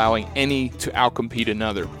 not allowing any to outcompete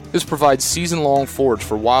another. This provides season-long forage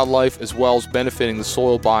for wildlife as well as benefiting the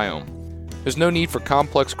soil biome. There's no need for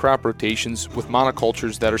complex crop rotations with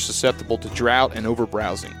monocultures that are susceptible to drought and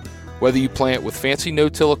overbrowsing. Whether you plant with fancy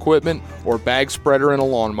no-till equipment or a bag spreader and a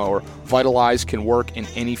lawnmower, Vitalize can work in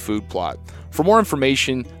any food plot. For more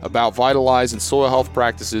information about Vitalize and soil health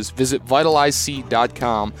practices, visit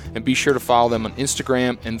vitalizeseed.com and be sure to follow them on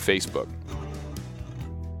Instagram and Facebook.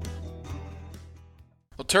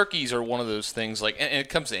 Well, turkeys are one of those things, like, and it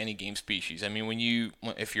comes to any game species. I mean,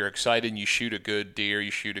 if you're excited and you shoot a good deer,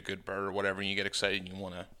 you shoot a good bird or whatever, and you get excited and you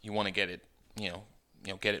want to get it,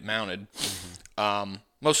 get it mounted.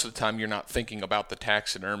 Most of the time, you're not thinking about the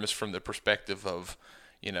taxidermist from the perspective of,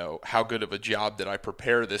 how good of a job did I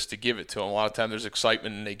prepare this to give it to them. A lot of times there's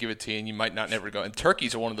excitement and they give it to you and you might not never go. And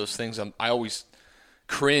turkeys are one of those things I always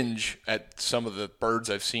cringe at some of the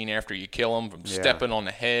birds I've seen after you kill them from stepping on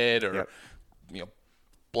the head or,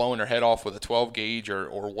 blowing their head off with a 12 gauge or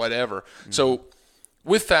whatever. Mm-hmm. So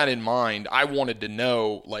with that in mind, I wanted to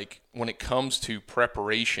know, like, when it comes to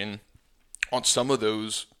preparation on some of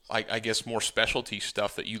those, I guess, more specialty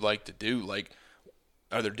stuff that you like to do, like,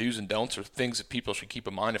 are there do's and don'ts or things that people should keep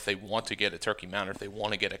in mind if they want to get a turkey mounted, if they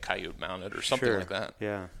want to get a coyote mounted or something like that?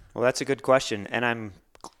 Yeah. Well, that's a good question. And I'm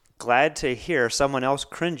glad to hear someone else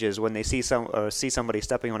cringes when they see somebody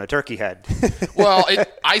stepping on a turkey head. Well,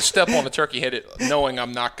 I step on a turkey head knowing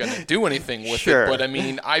I'm not going to do anything with it. But, I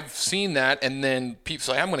mean, I've seen that, and then people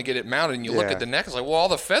say, I'm going to get it mounted, and you look at the neck, it's like, well, all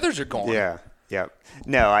the feathers are gone. Yeah. Yep.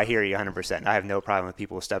 No, I hear you 100%. I have no problem with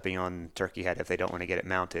people stepping on turkey head if they don't want to get it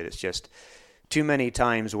mounted. It's just too many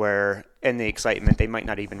times where, in the excitement, they might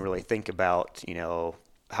not even really think about,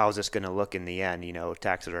 how's this going to look in the end,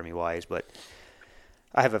 taxidermy-wise. But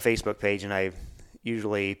I have a Facebook page, and I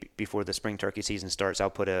usually, before the spring turkey season starts, I'll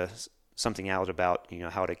put something out about,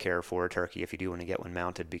 how to care for a turkey if you do want to get one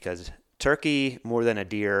mounted. Because turkey, more than a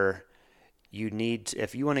deer,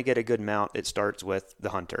 if you want to get a good mount, it starts with the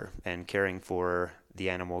hunter and caring for the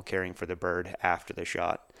animal, caring for the bird after the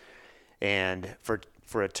shot. And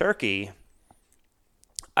for a turkey,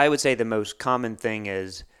 I would say the most common thing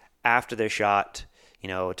is after the shot,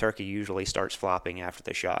 a turkey usually starts flopping after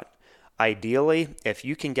the shot. Ideally, if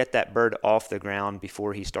you can get that bird off the ground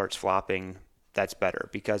before he starts flopping, that's better.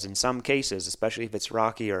 Because in some cases, especially if it's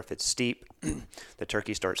rocky or if it's steep, the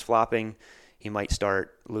turkey starts flopping, he might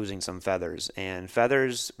start losing some feathers. And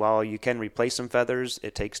feathers, while you can replace some feathers,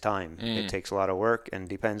 it takes time. It takes a lot of work and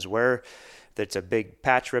depends where. If it's a big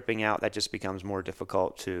patch ripping out, that just becomes more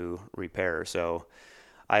difficult to repair. So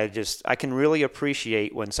I can really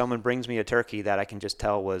appreciate when someone brings me a turkey that I can just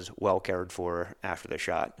tell was well cared for after the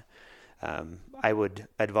shot. I would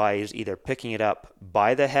advise either picking it up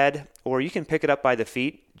by the head, or you can pick it up by the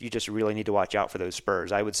feet. You just really need to watch out for those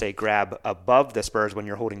spurs. I would say grab above the spurs when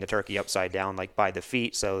you're holding the turkey upside down, like by the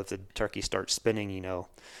feet, so if the turkey starts spinning,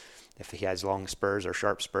 if he has long spurs or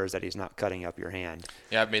sharp spurs, that he's not cutting up your hand.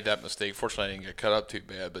 Yeah, I've made that mistake. Fortunately, I didn't get cut up too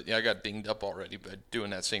bad, but I got dinged up already by doing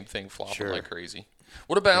that same thing, flopping like crazy.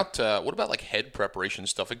 What about like head preparation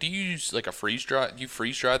stuff? Like, do you use like a freeze dry? Do you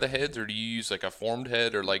freeze dry the heads, or do you use like a formed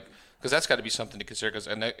head, or like? Because that's got to be something to consider. Because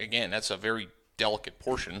again, that's a very delicate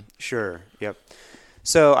portion. Sure. Yep.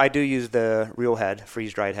 So I do use the real head,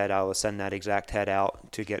 freeze-dried head. I will send that exact head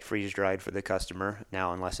out to get freeze-dried for the customer.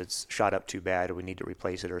 Now, unless it's shot up too bad or we need to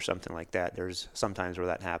replace it or something like that, there's sometimes where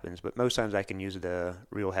that happens. But most times I can use the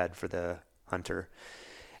real head for the hunter.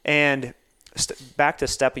 And back to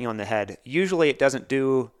stepping on the head. Usually it doesn't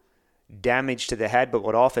do damage to the head, but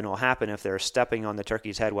what often will happen if they're stepping on the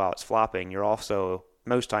turkey's head while it's flopping, you're also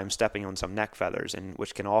most times stepping on some neck feathers, and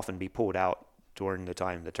which can often be pulled out during the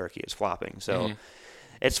time the turkey is flopping. So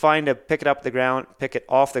it's fine to pick it off the ground,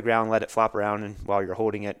 let it flop around, and while you're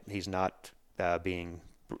holding it, he's not being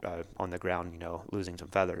on the ground, losing some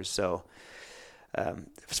feathers. So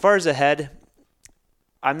as far as the head,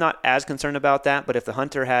 I'm not as concerned about that, but if the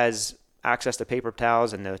hunter has access to paper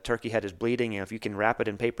towels and the turkey head is bleeding, if you can wrap it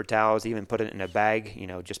in paper towels, even put it in a bag,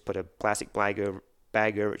 just put a plastic bag over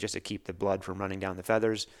it just to keep the blood from running down the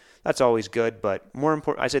feathers, that's always good. But more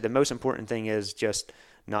important, I say the most important thing is just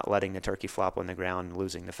not letting the turkey flop on the ground and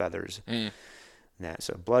losing the feathers.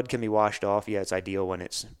 So blood can be washed off. Yeah, it's ideal when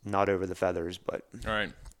it's not over the feathers, but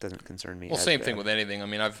it doesn't concern me. Well, same thing with anything. I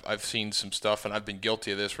mean, I've seen some stuff, and I've been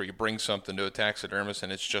guilty of this, where you bring something to a taxidermist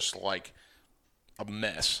and it's just like a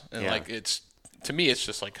mess. And to me, it's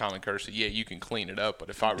just like common courtesy. Yeah, you can clean it up, but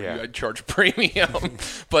if I were you, I'd charge a premium.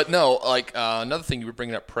 But no, another thing, you were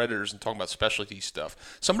bringing up predators and talking about specialty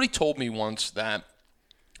stuff. Somebody told me once that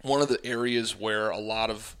one of the areas where a lot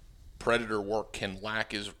of predator work can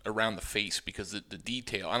lack is around the face, because the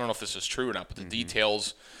detail, I don't know if this is true or not, but the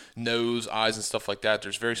details, nose, eyes, and stuff like that,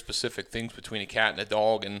 there's very specific things between a cat and a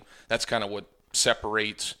dog, and that's kind of what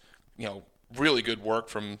separates, really good work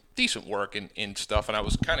from decent work and stuff. And I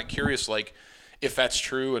was kind of curious, if that's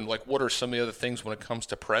true, and what are some of the other things when it comes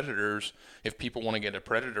to predators, if people want to get a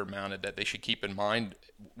predator mounted, that they should keep in mind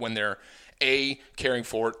when they're A, caring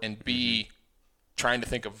for it, and B, trying to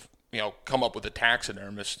think of, come up with a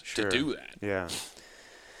taxidermist to do that.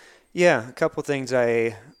 Yeah, a couple things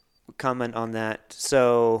I comment on that.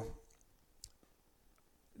 So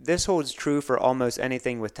this holds true for almost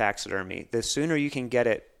anything with taxidermy. The sooner you can get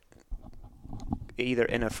it either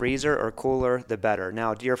in a freezer or cooler, the better.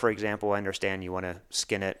 Now, deer, for example, I understand you want to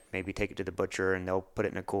skin it, maybe take it to the butcher, and they'll put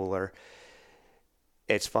it in a cooler.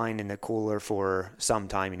 It's fine in the cooler for some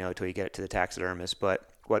time, until you get it to the taxidermist. But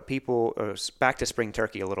what people, back to spring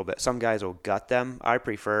turkey a little bit, some guys will gut them. I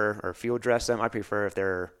prefer, or field dress them. I prefer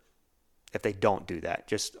if they don't do that,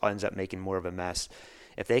 just ends up making more of a mess.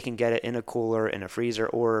 If they can get it in a cooler, in a freezer,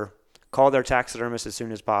 or call their taxidermist as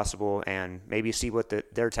soon as possible and maybe see what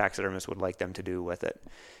their taxidermist would like them to do with it,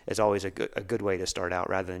 is always a good way to start out,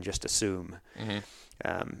 rather than just assume.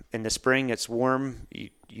 In the spring, it's warm.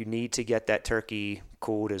 You need to get that turkey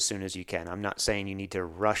cooled as soon as you can. I'm not saying you need to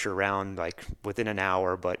rush around within an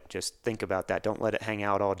hour, but just think about that. Don't let it hang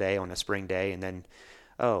out all day on a spring day and then,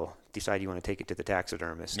 decide you want to take it to the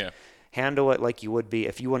taxidermist. Yeah. Handle it like you would be.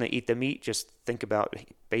 If you want to eat the meat, just think about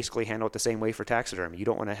basically handle it the same way for taxidermy. You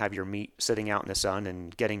don't want to have your meat sitting out in the sun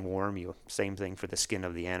and getting warm. Same thing for the skin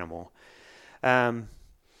of the animal.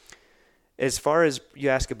 As far as you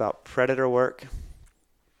ask about predator work,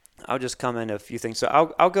 I'll just comment a few things. So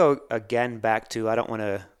I'll go again back to, I don't want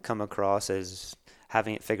to come across as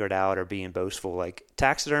having it figured out or being boastful.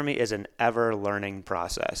 Taxidermy is an ever-learning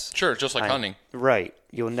process. Sure, just like hunting. Right.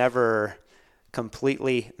 You'll never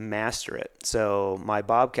completely master it. So my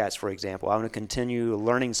bobcats, for example, I want to continue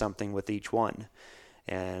learning something with each one.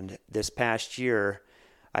 And this past year,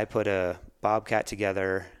 I put a bobcat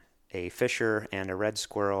together, a fisher and a red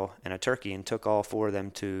squirrel and a turkey, and took all four of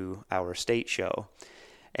them to our state show.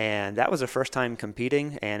 And that was the first time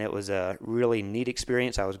competing, and it was a really neat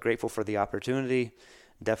experience. I was grateful for the opportunity.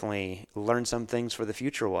 Definitely learned some things for the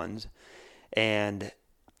future ones. And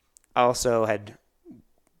I also had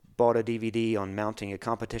bought a DVD on mounting a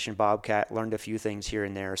competition bobcat, learned a few things here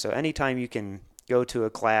and there. So anytime you can go to a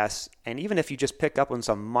class, and even if you just pick up on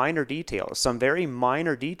some minor details, some very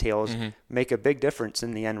minor details make a big difference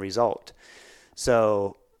in the end result.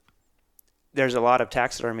 So there's a lot of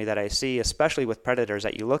taxidermy that I see, especially with predators,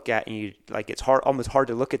 that you look at and it's almost hard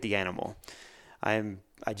to look at the animal.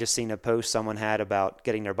 I just seen a post someone had about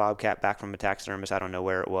getting their bobcat back from a taxidermist. I don't know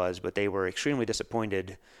where it was, but they were extremely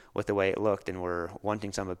disappointed with the way it looked and were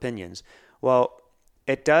wanting some opinions. Well,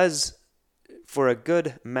 it does, for a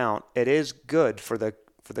good mount, it is good for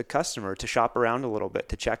the customer to shop around a little bit,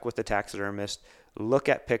 to check with the taxidermist, look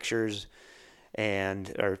at pictures,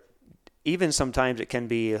 or even sometimes it can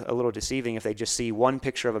be a little deceiving if they just see one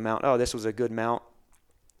picture of a mount. Oh, this was a good mount.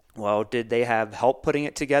 Well, did they have help putting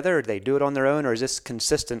it together? Or did they do it on their own? Or is this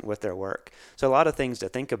consistent with their work? So a lot of things to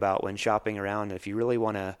think about when shopping around. If you really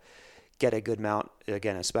want to get a good mount,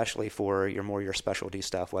 again, especially for your specialty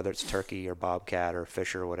stuff, whether it's turkey or bobcat or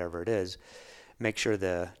fish or whatever it is, make sure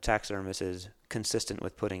the taxidermist is consistent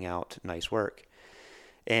with putting out nice work.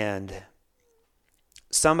 And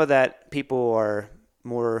some of that, people are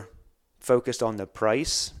more focused on the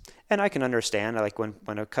price, and I can understand.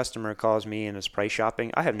 When a customer calls me and is price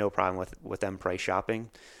shopping, I have no problem with them price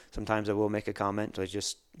shopping. sometimes I will make a comment. So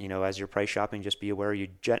just, as you're price shopping, just be aware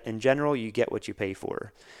in general, you get what you pay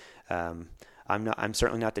for. I'm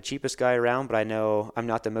certainly not the cheapest guy around, but I know I'm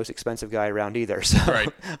not the most expensive guy around either. So right.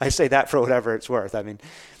 I say that for whatever it's worth. I mean,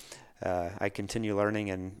 I continue learning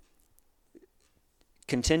and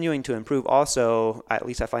continuing to improve. Also, at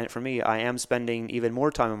least I find it for me, I am spending even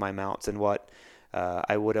more time on my mounts than what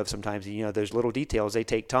I would have sometimes. There's little details, they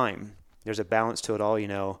take time. There's a balance to it all.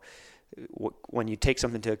 When you take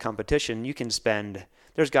something to a competition,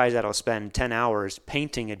 there's guys that'll spend 10 hours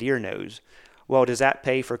painting a deer nose. Well, does that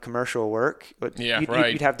pay for commercial work? Yeah,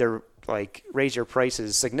 right. You'd have to raise your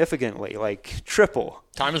prices significantly, triple.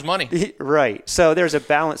 Time is money. Right. So there's a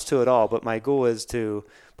balance to it all, but my goal is to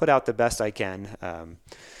put out the best I can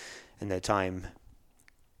in the time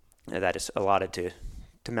that is allotted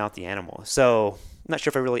to mount the animal. So I'm not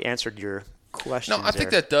sure if I really answered your question. No, I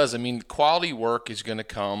think that does. I mean, quality work is going to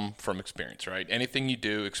come from experience, right? Anything you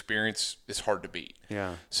do, experience is hard to beat.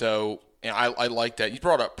 Yeah. So I like that. You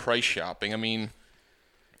brought up price shopping. I mean,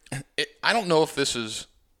 I don't know if this is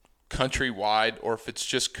countrywide or if it's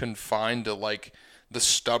just confined to the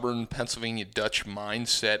stubborn Pennsylvania Dutch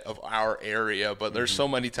mindset of our area, but there's so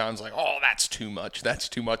many times that's too much. That's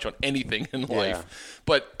too much on anything in life.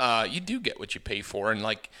 But you do get what you pay for, and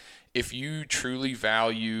if you truly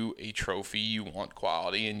value a trophy, you want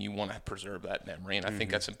quality and you want to preserve that memory, and I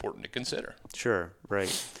think that's important to consider. Sure,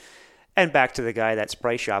 right. And back to the guy that's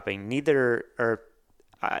price shopping,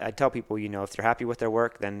 I tell people, if they're happy with their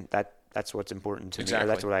work, then that's what's important to me. Exactly.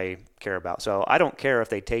 That's what I care about. So I don't care if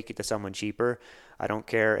they take it to someone cheaper. I don't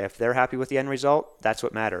care if they're happy with the end result. That's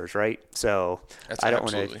what matters, right? So I don't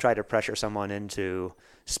want to try to pressure someone into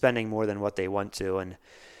spending more than what they want to. And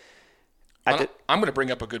I'm going to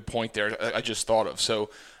bring up a good point there I just thought of. So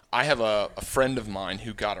I have a friend of mine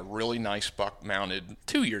who got a really nice buck mounted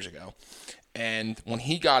 2 years ago. And when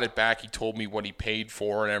he got it back, he told me what he paid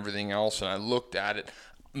for and everything else. And I looked at it.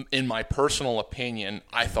 In my personal opinion,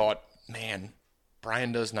 I thought, man,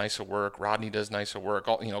 Brian does nicer work. Rodney does nicer work.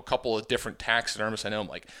 A couple of different taxidermists I know. I'm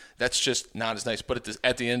like, that's just not as nice. But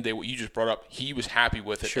at the end of the day, what you just brought up, he was happy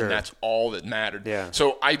with it, sure. And that's all that mattered. Yeah.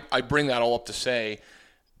 So I bring that all up to say,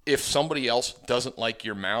 if somebody else doesn't like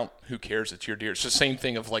your mount, who cares? It's your deer. It's the same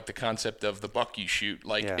thing of the concept of the buck you shoot.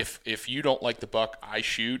 If you don't like the buck I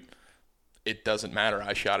shoot, it doesn't matter.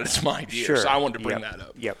 I shot it. It's my deer. Sure. So I wanted to bring that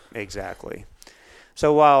up. Yep, exactly.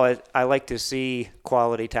 So while I like to see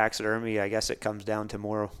quality taxidermy, I guess it comes down to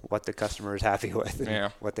more what the customer is happy with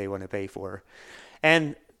and what they want to pay for.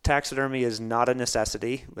 And taxidermy is not a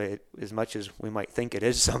necessity, as much as we might think it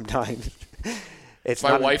is sometimes.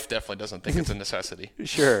 My wife definitely doesn't think it's a necessity.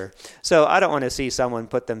 Sure. So I don't want to see someone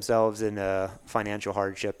put themselves in a financial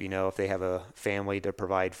hardship, if they have a family to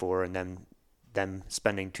provide for and then them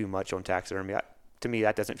spending too much on taxidermy. To me,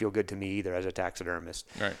 that doesn't feel good to me either as a taxidermist.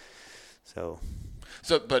 Right. So,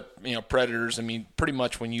 but predators. I mean, pretty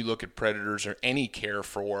much when you look at predators or any care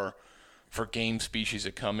for game species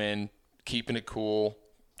that come in, keeping it cool,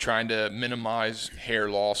 trying to minimize hair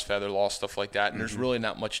loss, feather loss, stuff like that. And there's really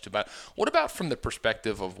not much to about. What about from the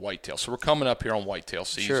perspective of whitetail? So we're coming up here on whitetail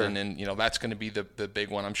season, and that's going to be the big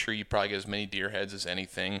one. I'm sure you probably get as many deer heads as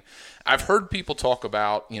anything. I've heard people talk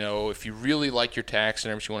about, if you really like your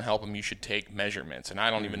taxidermists, you want to help them, you should take measurements, and I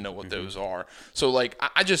don't even know what those are. So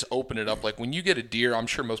I just open it up. When you get a deer, I'm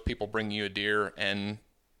sure most people bring you a deer and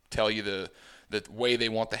tell you the way they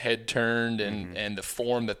want the head turned and the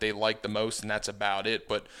form that they like the most, and that's about it.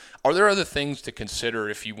 But are there other things to consider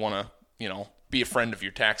if you want to, be a friend of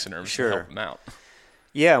your taxidermist and help them out?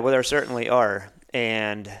 Yeah, well, there certainly are,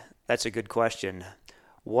 and that's a good question.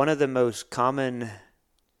 One of the most common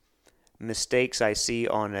mistakes I see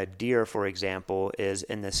on a deer, for example, is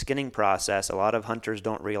in the skinning process, a lot of hunters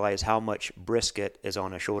don't realize how much brisket is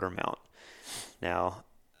on a shoulder mount. Now,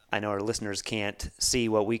 I know our listeners can't see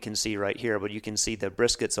what we can see right here, but you can see the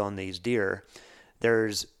briskets on these deer.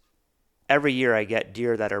 Every year I get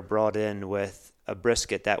deer that are brought in with a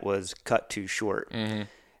brisket that was cut too short. Mm-hmm.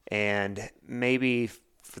 And maybe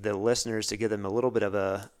for the listeners to give them a little bit of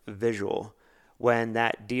a visual, when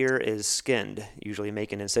that deer is skinned, usually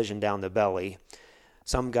make an incision down the belly,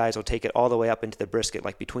 some guys will take it all the way up into the brisket,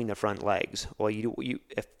 like between the front legs. Well,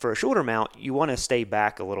 if for a shoulder mount, you want to stay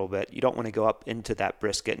back a little bit. You don't want to go up into that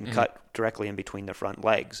brisket and cut directly in between the front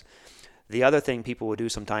legs. The other thing people will do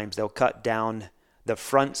sometimes, they'll cut down the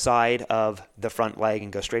front side of the front leg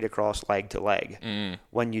and go straight across leg to leg.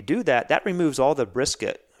 When you do that, that removes all the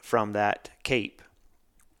brisket from that cape.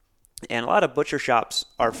 And a lot of butcher shops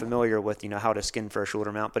are familiar with, how to skin for a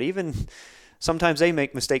shoulder mount, but even sometimes they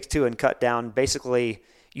make mistakes too and cut down. Basically,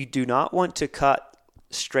 you do not want to cut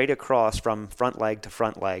straight across from front leg to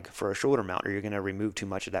front leg for a shoulder mount, or you're going to remove too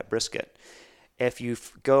much of that brisket. If you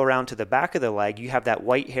go around to the back of the leg, you have that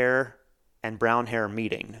white hair and brown hair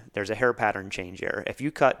meeting. There's a hair pattern change there. If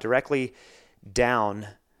you cut directly down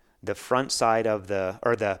the front side of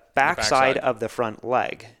the back side of the front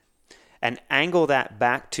leg and angle that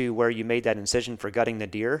back to where you made that incision for gutting the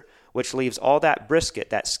deer, which leaves all that brisket,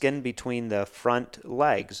 that skin between the front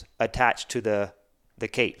legs, attached to the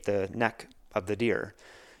cape, the neck of the deer.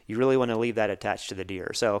 You really want to leave that attached to the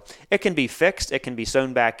deer. So it can be fixed, it can be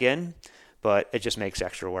sewn back in, but it just makes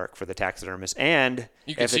extra work for the taxidermist. And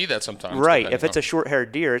you can see that sometimes. Right. If it's a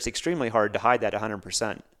short-haired deer, it's extremely hard to hide that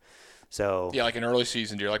 100%. So yeah, like an early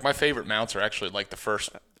season deer. Like my favorite mounts are actually like the first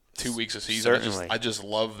 2 weeks of season. Certainly. I just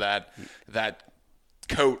love that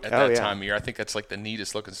coat at that time of year. I think that's like the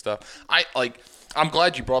neatest looking stuff. I'm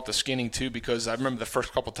glad you brought up the skinning too, because I remember the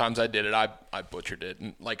first couple times I did it, I butchered it.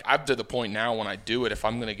 And like I'm to the point now when I do it, if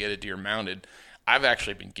I'm going to get a deer mounted, I've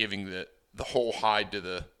actually been giving the whole hide to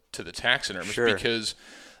the taxidermist. Sure. Because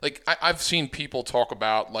like I've seen people talk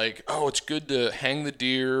about like, oh, it's good to hang the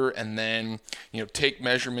deer and then, take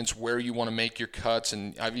measurements where you want to make your cuts.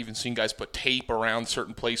 And I've even seen guys put tape around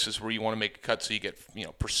certain places where you want to make a cut so you get,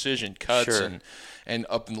 precision cuts. Sure. and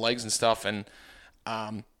up in legs and stuff. And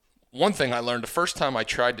one thing I learned the first time I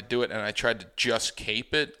tried to do it and I tried to just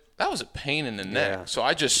cape it, that was a pain in the neck. Yeah. So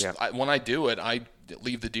I just, when I do it, I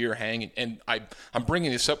leave the deer hanging. And I'm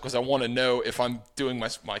bringing this up because I want to know if I'm doing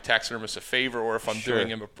my taxidermist a favor or if I'm doing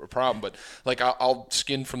him a problem. But like I'll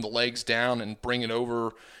skin from the legs down and bring it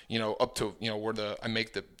over, up to, where I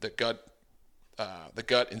make the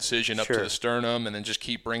gut incision up to the sternum, and then just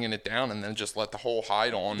keep bringing it down and then just let the whole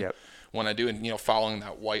hide on. Yep. When I do it, following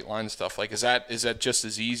that white line stuff, like is that just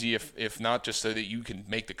as easy, if not, just so that you can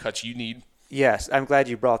make the cuts you need? Yes, I'm glad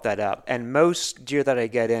you brought that up. And most deer that I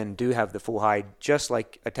get in do have the full hide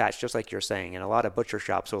attached, just like you're saying. And a lot of butcher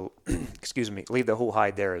shops will, leave the whole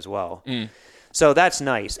hide there as well. Mm. So that's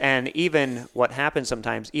nice. And even what happens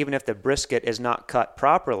sometimes, even if the brisket is not cut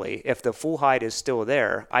properly, if the full hide is still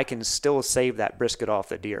there, I can still save that brisket off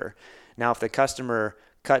the deer. Now, if the customer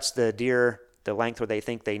cuts the deer the length where they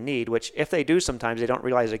think they need, which if they do sometimes, they don't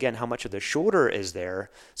realize, again, how much of the shoulder is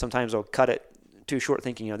there. Sometimes they'll cut it too short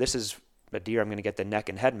thinking, this is a deer, I'm going to get the neck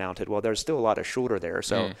and head mounted. Well, there's still a lot of shoulder there.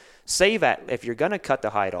 So if you're going to cut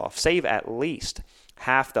the hide off, save at least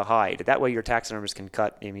half the hide. That way your taxidermist can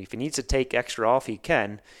cut. I mean, if he needs to take extra off, he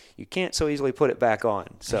can. You can't so easily put it back on.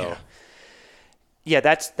 So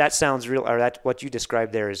that sounds real, or that what you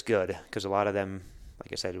described there is good, because a lot of them,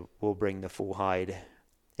 like I said, will bring the full hide.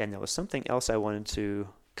 And there was something else I wanted to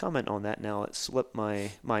comment on that. Now it slipped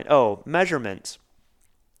my mind. Oh, measurements.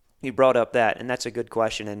 You brought up that, and that's a good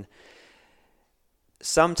question. And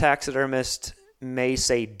some taxidermists may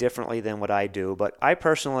say differently than what I do, but I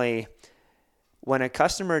personally, when a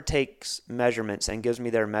customer takes measurements and gives me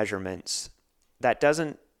their measurements, that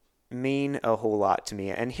doesn't mean a whole lot to me.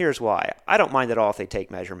 And here's why. I don't mind at all if they take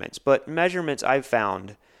measurements, but measurements I've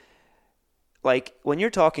found, like when you're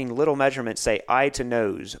talking little measurements, say eye to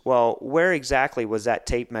nose, well, where exactly was that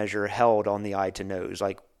tape measure held on the eye to nose?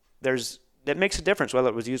 Like that makes a difference whether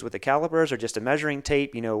it was used with the calipers or just a measuring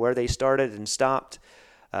tape, where they started and stopped.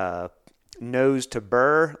 Nose to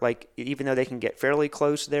burr, like even though they can get fairly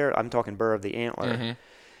close there, I'm talking burr of the antler. Mm-hmm.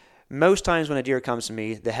 Most times when a deer comes to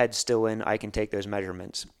me, the head's still in, I can take those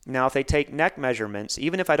measurements. Now, if they take neck measurements,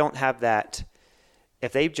 even if I don't have that,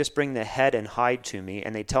 if they just bring the head and hide to me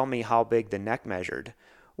and they tell me how big the neck measured,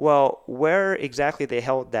 well, where exactly they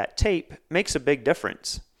held that tape makes a big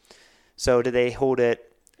difference. So do they hold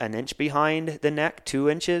it an inch behind the neck, 2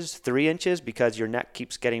 inches, 3 inches, because your neck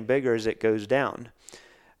keeps getting bigger as it goes down?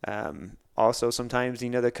 Also, sometimes,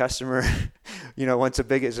 the customer, wants the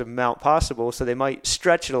biggest amount possible, so they might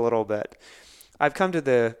stretch it a little bit. I've come to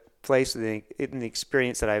the place in the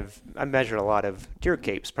experience that I measured a lot of deer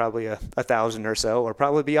capes, probably 1,000 or so, or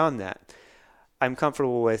probably beyond that. I'm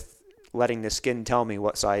comfortable with letting the skin tell me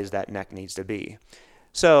what size that neck needs to be.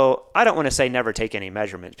 So I don't want to say never take any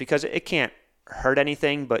measurements, because it can't hurt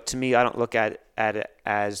anything, but to me, I don't look at it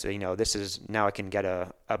as, this is, now I can get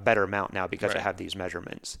a better mount now because I have these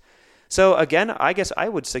measurements. So again, I guess I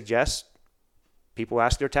would suggest people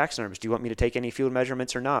ask their taxidermist, do you want me to take any field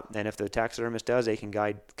measurements or not? And if the taxidermist does, they can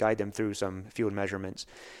guide them through some field measurements.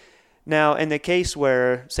 Now, in the case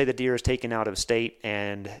where, say, the deer is taken out of state,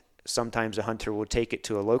 and sometimes a hunter will take it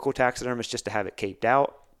to a local taxidermist just to have it caped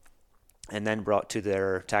out and then brought to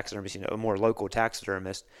their taxidermist, a more local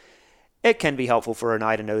taxidermist, it can be helpful for an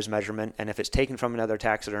eye to nose measurement. And if it's taken from another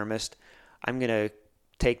taxidermist, I'm going to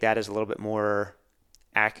take that as a little bit more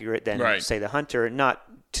accurate than, say, the hunter, not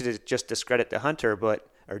to just discredit the hunter,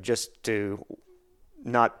 or just to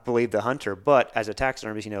not believe the hunter, but as a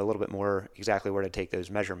taxidermist, you know a little bit more exactly where to take those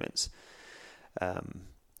measurements.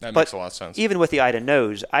 That makes a lot of sense. Even with the eye to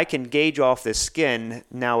nose, I can gauge off the skin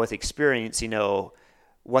now with experience, you know,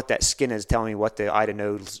 what that skin is telling me, what the eye to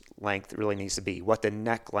nose length really needs to be, what the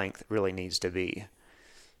neck length really needs to be.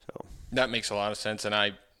 So that makes a lot of sense, and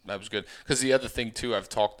that was good. Because the other thing too,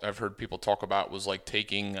 I've heard people talk about was like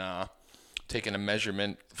taking a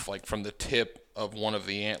measurement like from the tip of one of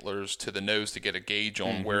the antlers to the nose to get a gauge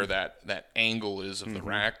on where that angle is of the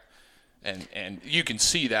rack. And you can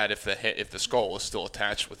see that if the skull is still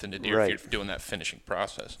attached within the deer, right, if you're doing that finishing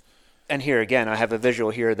process. And here again, I have a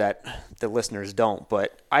visual here that the listeners don't,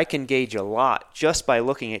 but I can gauge a lot just by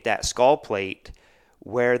looking at that skull plate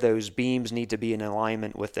where those beams need to be in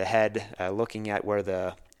alignment with the head, looking at where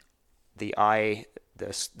the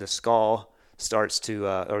skull starts to,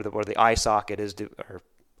 or the eye socket is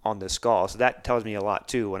on the skull. So that tells me a lot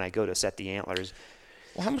too when I go to set the antlers.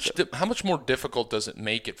 Well, how much more difficult does it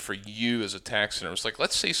make it for you as a taxidermist? Like,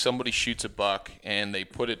 let's say somebody shoots a buck and they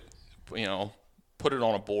put it on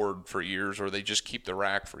a board for years, or they just keep the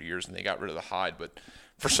rack for years and they got rid of the hide. But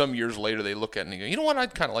for some years later, they look at it and they go, you know what?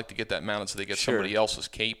 I'd kind of like to get that mounted so they get somebody else's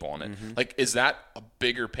cape on it. Like, is that a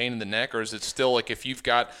bigger pain in the neck, or is it still like if you've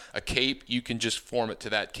got a cape, you can just form it to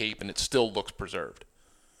that cape and it still looks preserved?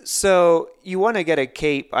 So you want to get a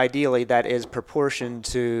cape ideally that is proportioned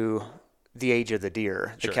to the age of the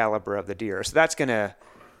deer, the caliber of the deer. So that's going to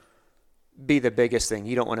be the biggest thing.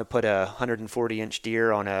 You don't want to put a 140-inch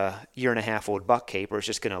deer on a year-and-a-half-old buck cape, or it's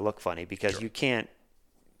just going to look funny because you can't.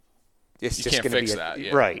 It's you just can't going to fix be that.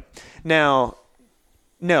 Yeah. Right now.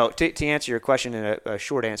 No, to answer your question, a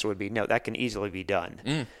short answer would be no. That can easily be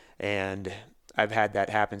done, and I've had that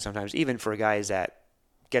happen sometimes, even for guys that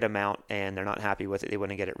get a mount and they're not happy with it. They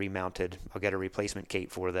want to get it remounted. I'll get a replacement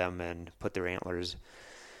cape for them and put their antlers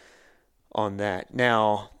on that.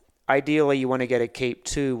 Now, ideally, you want to get a cape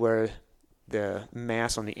too where the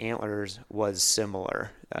mass on the antlers was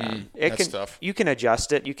similar. That's tough. You can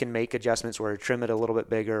adjust it. You can make adjustments where trim it a little bit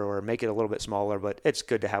bigger or make it a little bit smaller, but it's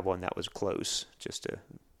good to have one that was close just to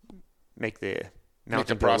make the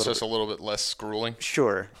process a little bit less grueling.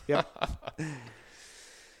 Sure. Yep.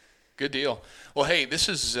 Good deal. Well, hey, this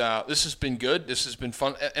has been good. This has been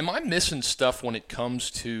fun. Am I missing stuff when it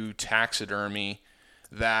comes to taxidermy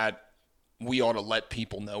that we ought to let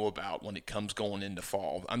people know about when it comes going into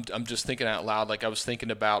fall? I'm just thinking out loud. Like, I was thinking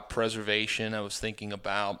about preservation. I was thinking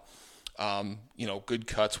about, good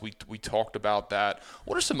cuts. We talked about that.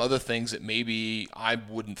 What are some other things that maybe I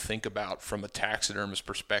wouldn't think about from a taxidermist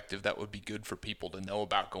perspective that would be good for people to know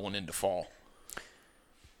about going into fall?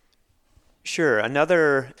 Sure.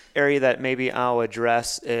 Another area that maybe I'll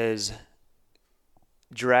address is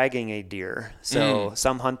dragging a deer. So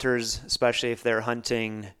some hunters, especially if they're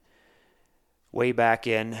hunting way back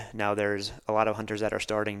in, now there's a lot of hunters that are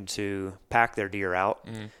starting to pack their deer out,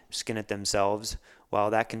 skin it themselves. While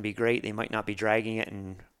that can be great, they might not be dragging it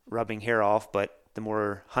and rubbing hair off, but the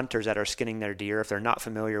more hunters that are skinning their deer, if they're not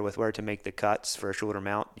familiar with where to make the cuts for a shoulder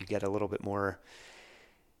mount, you get a little bit more,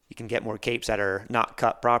 you can get more capes that are not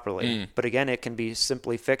cut properly. But again, it can be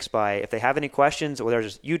simply fixed by, if they have any questions, or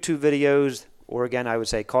there's YouTube videos, or again, I would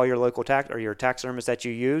say call your local your taxidermist that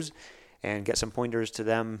you use and get some pointers to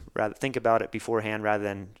them. Rather think about it beforehand rather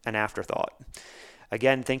than an afterthought.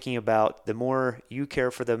 Again, thinking about the more you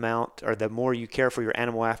care for the mount, or the more you care for your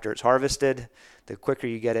animal after it's harvested, the quicker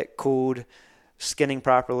you get it cooled, skinning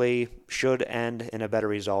properly should end in a better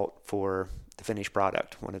result for the finished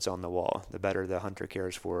product when it's on the wall. The better the hunter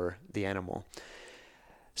cares for the animal.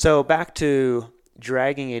 So back to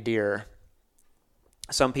dragging a deer.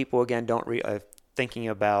 Some people again don't thinking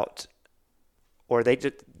about, or they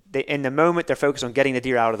in the moment they're focused on getting the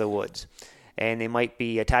deer out of the woods, and they might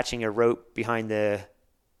be attaching a rope behind the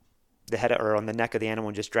head or on the neck of the animal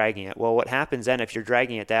and just dragging it. Well, what happens then if you're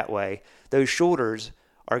dragging it that way? Those shoulders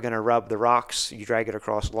are going to rub the rocks. You drag it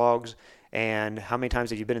across logs. And how many times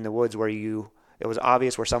have you been in the woods where it was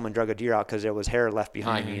obvious where someone drug a deer out because there was hair left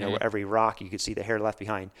behind? Every rock you could see the hair left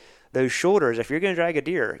behind. Those shoulders, if you're going to drag a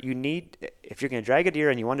deer, if you're going to drag a deer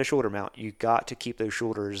and you want a shoulder mount, you got to keep those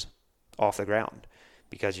shoulders off the ground,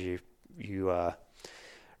 because you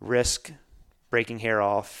risk breaking hair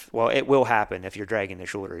off. Well, it will happen if you're dragging the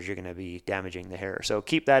shoulders. You're going to be damaging the hair. So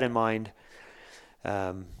keep that in mind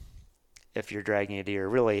if you're dragging a deer,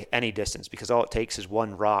 really any distance, because all it takes is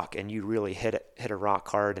one rock and you really hit a rock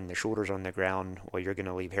hard and the shoulders on the ground, well, you're going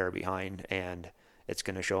to leave hair behind and it's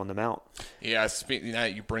going to show in the mount. Yeah, now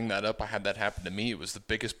you bring that up, I had that happen to me. It was the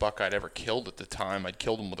biggest buck I'd ever killed at the time. I'd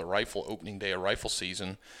killed him with a rifle, opening day of rifle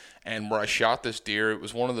season. And where I shot this deer, it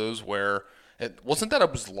was one of those where it wasn't that I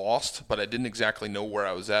was lost, but I didn't exactly know where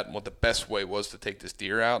I was at and what the best way was to take this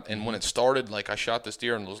deer out. And when it started, like I shot this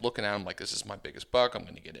deer and was looking at him like, this is my biggest buck. I'm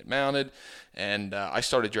going to get it mounted. And I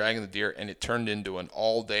started dragging the deer, and it turned into an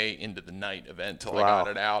all-day into the night event till I got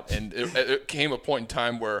it out. And it came a point in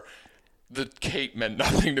time where the cape meant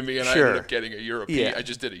nothing to me, and I ended up getting a European. Yeah. I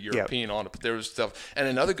just did a European on it, but there was stuff. And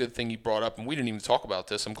another good thing you brought up, and we didn't even talk about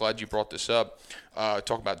this. I'm glad you brought this up.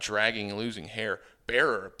 Talk about dragging and losing hair. Bear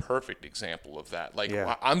are a perfect example of that. Like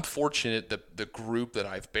I'm fortunate that the group that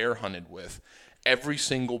I've bear hunted with, every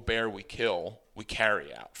single bear we kill, we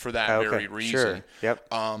carry out for that very reason. Sure. Yep.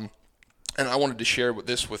 And I wanted to share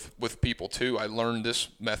this with people too. I learned this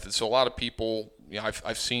method. So a lot of people,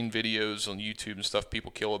 I've seen videos on YouTube and stuff.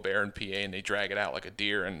 People kill a bear in PA and they drag it out like a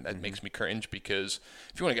deer, and that makes me cringe because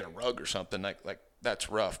if you want to get a rug or something like that's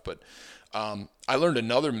rough. But I learned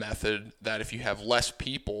another method that if you have less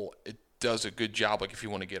people, it does a good job. Like if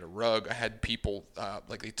you want to get a rug, I had people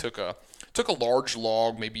like they took a large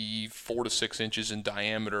log, maybe 4 to 6 inches in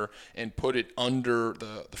diameter, and put it under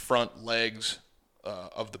the front legs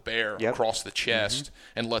of the bear across the chest,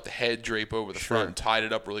 and let the head drape over the front and tied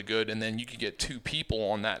it up really good. And then you could get 2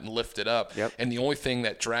 people on that and lift it up. And the only thing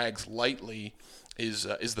that drags lightly is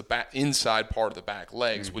the back inside part of the back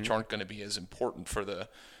legs, which aren't going to be as important for the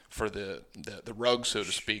rug, so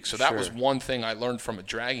to speak. So that was one thing I learned from a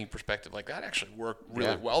dragging perspective. Like that actually worked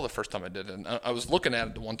really well the first time I did it. And I was looking at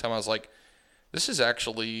it the one time, I was like, this is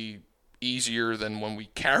actually easier than when we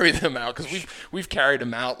carry them out, because we've carried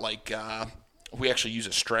them out like we actually use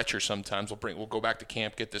a stretcher sometimes. We'll go back to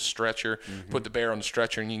camp, get this stretcher, put the bear on the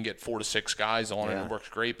stretcher, and you can get 4 to 6 guys on it, and it works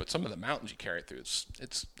great. But some of the mountains you carry it through,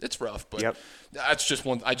 it's rough. But that's just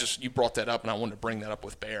one. You brought that up, and I wanted to bring that up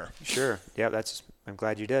with bear. Sure. Yeah, I'm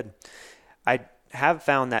glad you did. I have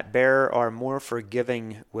found that bear are more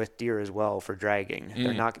forgiving with deer as well for dragging.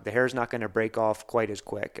 The hair's not going to break off quite as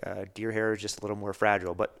quick. Deer hair is just a little more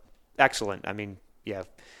fragile, but excellent. I mean, if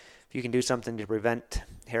you can do something to prevent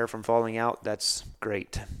hair from falling out, that's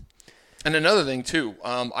great. And another thing too,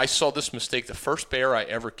 I saw this mistake. The first bear I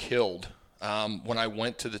ever killed, when I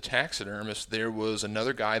went to the taxidermist, there was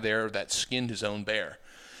another guy there that skinned his own bear.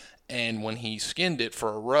 And when he skinned it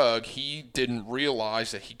for a rug, he didn't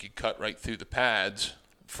realize that he could cut right through the pads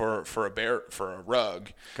for a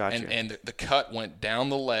rug. Gotcha. And the cut went down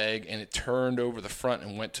the leg, and it turned over the front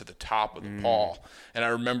and went to the top of the paw. And I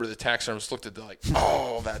remember the taxidermist looked at it like,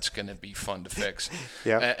 oh, that's going to be fun to fix.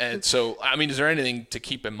 And so, I mean, is there anything to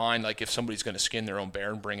keep in mind, like if somebody's going to skin their own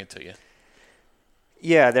bear and bring it to you?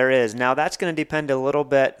 Yeah, there is. Now, that's going to depend a little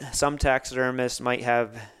bit. Some taxidermists might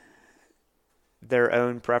have their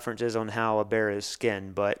own preferences on how a bear is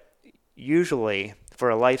skinned, but usually for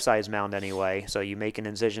a life-size mound anyway, so you make an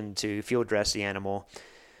incision to field dress the animal.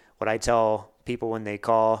 What I tell people when they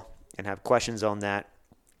call and have questions on that,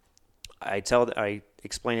 I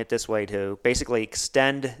explain it this way: to basically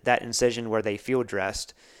extend that incision where they field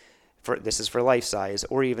dressed. This is for life size,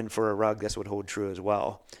 or even for a rug, this would hold true as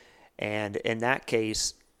well. And in that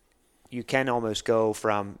case, you can almost go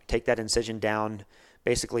from take that incision down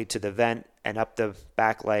basically to the vent and up the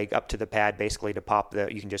back leg, up to the pad, basically to pop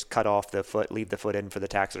you can just cut off the foot, leave the foot in for the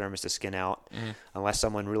taxidermist to skin out. Unless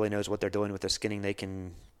someone really knows what they're doing with the skinning, they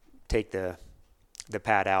can take the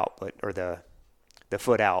pad out, or the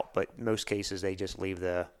foot out. But in most cases, they just leave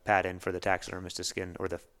the pad in for the taxidermist to skin, or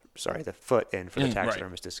the foot in for the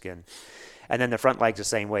taxidermist to skin. And then the front leg's the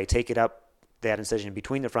same way. Take it up, that incision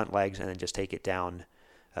between the front legs, and then just take it down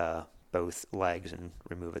both legs and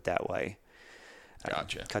remove it that way.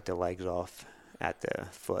 Gotcha. Cut the legs off at the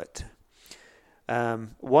foot.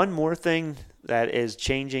 One more thing that is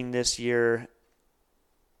changing this year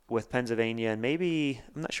with Pennsylvania, and maybe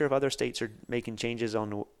I'm not sure if other states are making changes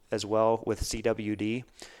on as well with CWD.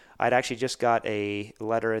 I'd actually just got a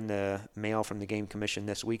letter in the mail from the Game Commission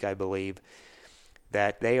this week, I believe,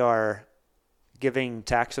 that they are giving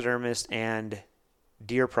taxidermists and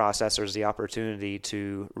deer processors the opportunity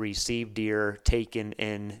to receive deer taken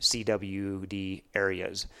in CWD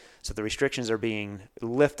areas. So the restrictions are being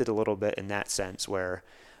lifted a little bit in that sense, where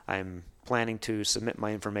I'm planning to submit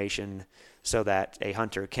my information so that a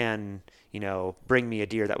hunter can, bring me a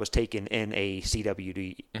deer that was taken in a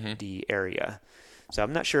CWD area. So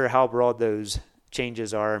I'm not sure how broad those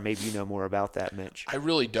changes are. Maybe you know more about that, Mitch. I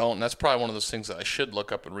really don't. And that's probably one of those things that I should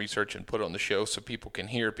look up and research and put on the show so people can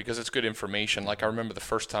hear it, because it's good information. Like, I remember the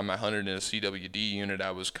first time I hunted in a CWD unit,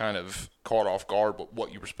 I was kind of caught off guard with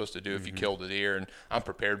what you were supposed to do if you killed a deer, and I'm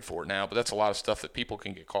prepared for it now. But that's a lot of stuff that people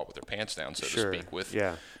can get caught with their pants down, so to speak, with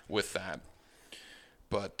that.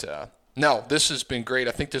 But no, this has been great.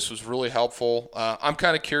 I think this was really helpful. I'm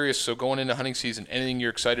kind of curious, so going into hunting season, anything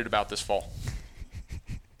you're excited about this fall?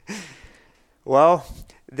 Well,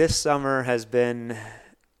 this summer has been,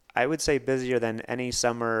 I would say, busier than any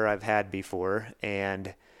summer I've had before,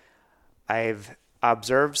 and I've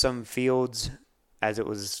observed some fields as it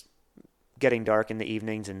was getting dark in the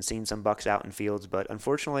evenings and seen some bucks out in fields, but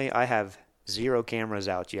unfortunately I have 0 cameras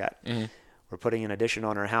out yet. We're putting an addition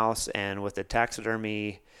on our house, and with the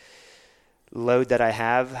taxidermy load that I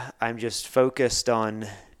have, I'm just focused on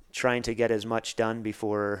trying to get as much done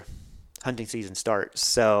before hunting season starts.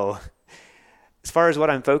 So as far as what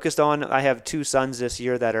I'm focused on, I have 2 sons this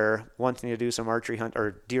year that are wanting to do some archery hunt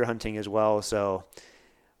or deer hunting as well. So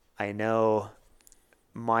I know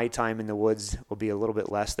my time in the woods will be a little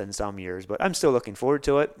bit less than some years, but I'm still looking forward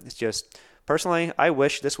to it. It's just, personally, I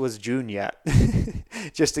wish this was June yet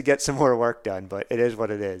just to get some more work done, but it is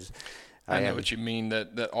what it is. I know what you mean.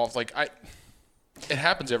 That all, like, it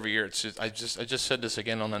happens every year. It's just, I just said this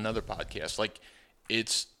again on another podcast. Like,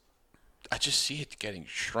 I just see it getting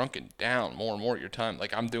shrunken down more and more at your time.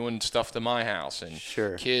 Like, I'm doing stuff to my house and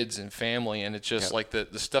kids and family, and it's just like the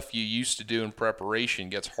stuff you used to do in preparation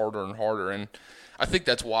gets harder and harder. And I think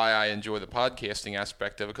that's why I enjoy the podcasting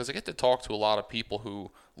aspect of it, because I get to talk to a lot of people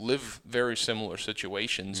who live very similar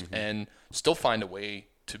situations and still find a way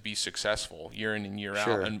to be successful year in and year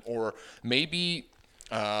out. And or maybe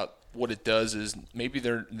what it does is maybe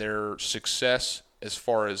their success as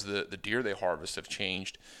far as the deer they harvest have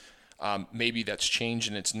changed. Maybe that's changed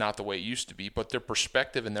and it's not the way it used to be, but their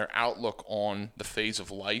perspective and their outlook on the phase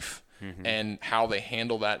of life and how they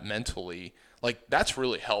handle that mentally, like, that's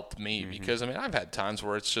really helped me because, I mean, I've had times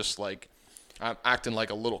where it's just like I'm acting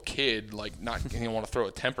like a little kid, like not want to throw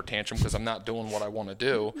a temper tantrum because I'm not doing what I want to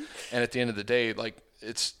do. And at the end of the day, like,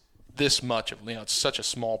 it's this much of, it's such a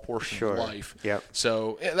small portion of life.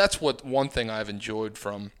 So that's one thing I've enjoyed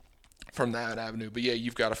from that avenue. But yeah,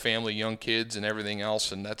 you've got a family, young kids and everything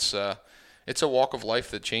else, and that's it's a walk of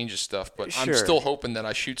life that changes stuff. But I'm still hoping that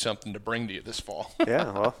I shoot something to bring to you this fall.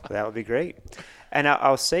 Yeah, well, that would be great. And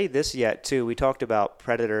I'll say this yet too. We talked about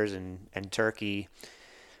predators and turkey.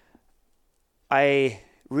 I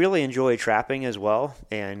really enjoy trapping as well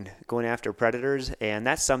and going after predators, and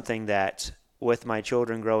that's something that with my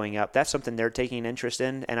children growing up, that's something they're taking an interest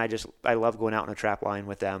in, and I love going out on a trap line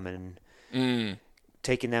with them and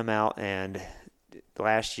taking them out. And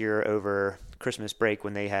last year over Christmas break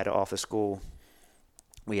when they had off of school,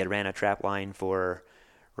 we had ran a trap line for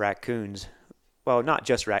raccoons. Well, not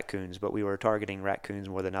just raccoons, but we were targeting raccoons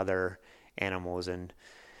more than other animals. And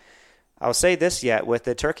I'll say this yet, with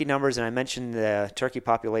the turkey numbers, and I mentioned the turkey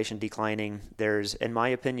population declining, there's, in my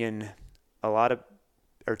opinion,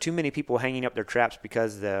 too many people hanging up their traps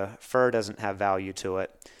because the fur doesn't have value to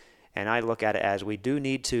it. And I look at it as we do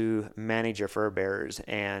need to manage your fur bearers.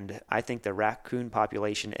 And I think the raccoon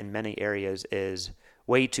population in many areas is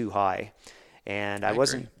way too high. And I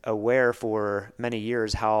wasn't aware for many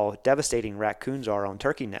years how devastating raccoons are on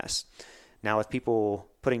turkey nests. Now, with people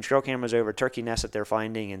putting trail cameras over turkey nests that they're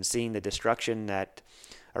finding and seeing the destruction that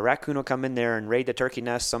a raccoon will come in there and raid the turkey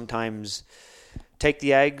nest, sometimes take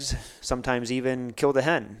the eggs, sometimes even kill the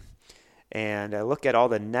hen. And I look at all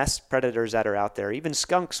the nest predators that are out there. Even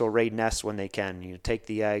skunks will raid nests when they can. Take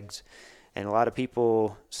the eggs. And a lot of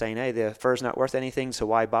people saying, hey, the fur's not worth anything, so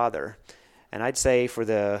why bother? And I'd say for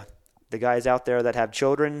the guys out there that have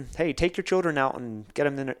children, hey, take your children out and get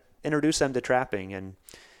them to introduce them to trapping and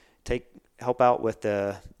help out with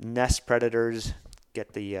the nest predators,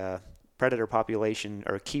 get the predator population,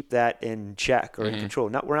 or keep that in check or in control.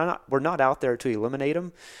 We're not out there to eliminate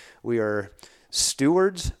them. We are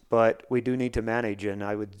stewards, but we do need to manage, and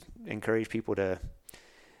I would encourage people to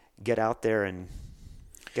get out there and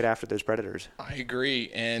get after those predators. I agree,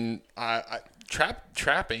 and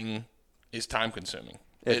trapping is time consuming.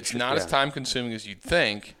 It's not as time consuming as you'd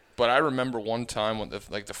think, but I remember one time when the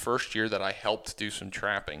first year that I helped do some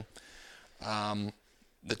trapping,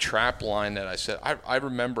 the trap line that I set, I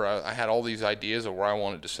remember I had all these ideas of where I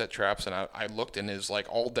wanted to set traps, and I looked, and it was like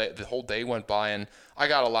the whole day went by, and I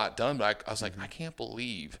got a lot done, but I was like, I can't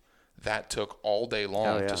believe that took all day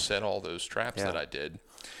long to set all those traps that I did.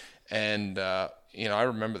 And, I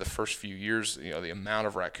remember the first few years, the amount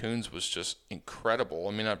of raccoons was just incredible.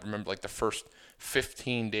 I mean, I remember like the first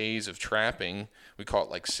 15 days of trapping, we caught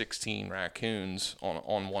like 16 raccoons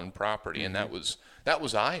on one property, and that was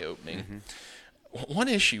eye-opening. One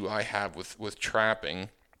issue I have with trapping,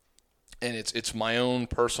 and it's my own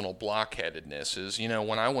personal blockheadedness, is,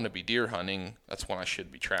 when I want to be deer hunting, that's when I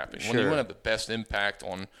should be trapping. Sure. When you want to have the best impact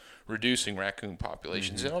on reducing raccoon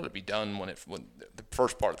populations, it ought to be done when the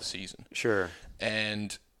first part of the season. Sure.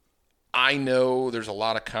 And I know there's a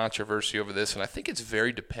lot of controversy over this, and I think it's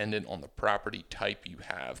very dependent on the property type you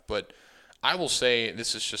have. But I will say,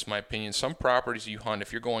 this is just my opinion, some properties you hunt,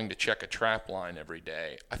 if you're going to check a trap line every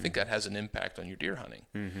day, I think that has an impact on your deer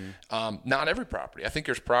hunting. Not every property. I think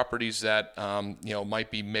there's properties that might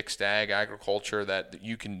be mixed agriculture that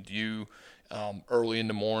you can do early in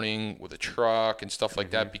the morning with a truck and stuff like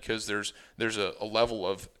that, because there's a level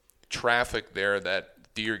of traffic there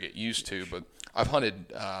that deer get used to. But I've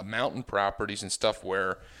hunted mountain properties and stuff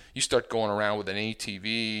where you start going around with an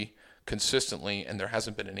ATV consistently and there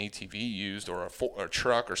hasn't been an ATV used or a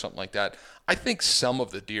truck or something like that. I think some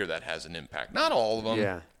of the deer that has an impact, not all of them.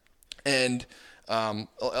 Yeah. And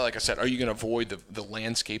like I said, are you going to avoid the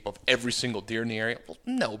landscape of every single deer in the area? Well,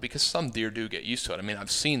 no, because some deer do get used to it. I mean,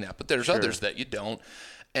 I've seen that, but there's others that you don't.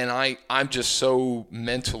 And I'm just so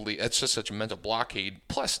mentally, it's just such a mental blockade.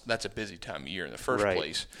 Plus, that's a busy time of year in the first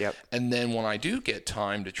place. Yep. And then when I do get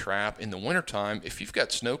time to trap in the wintertime, if you've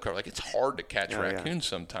got snow cover, like, it's hard to catch raccoons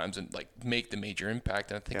sometimes and like make the major impact.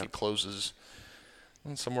 And I think it closes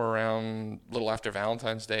somewhere around a little after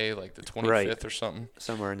Valentine's Day, like the 25th or something.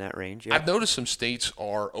 Somewhere in that range. Yeah. I've noticed some states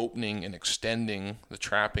are opening and extending the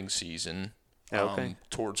trapping season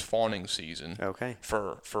towards fawning season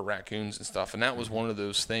for raccoons and stuff. And that was one of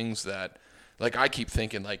those things that, like, I keep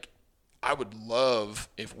thinking, like, I would love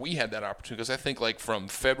if we had that opportunity, because I think, like, from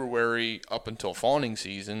February up until fawning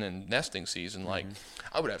season and nesting season, like,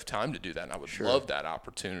 I would have time to do that, and I would love that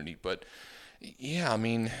opportunity. But, yeah, I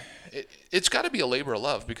mean, it's got to be a labor of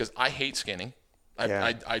love, because I hate skinning.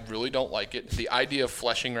 I really don't like it. The idea of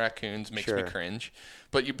fleshing raccoons makes me cringe.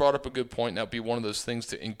 But you brought up a good point. That would be one of those things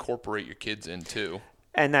to incorporate your kids into.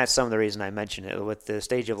 And that's some of the reason I mentioned it. With the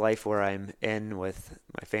stage of life where I'm in with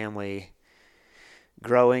my family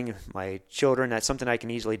growing, my children, that's something I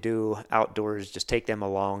can easily do outdoors, just take them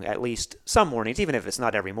along at least some mornings, even if it's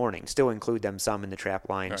not every morning. Still include them some in the trap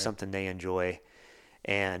line, something they enjoy.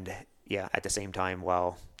 And, at the same time,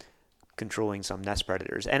 while controlling some nest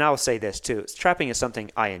predators. And I'll say this too, trapping is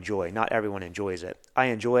something I enjoy. Not everyone enjoys it. I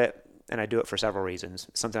enjoy it, and I do it for several reasons.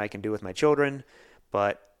 It's something I can do with my children,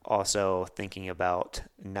 but also thinking about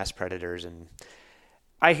nest predators. And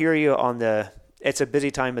I hear you on it's a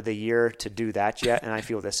busy time of the year to do that yet, and I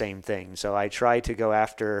feel the same thing. So I try to go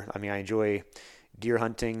after, I enjoy deer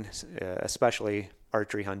hunting, especially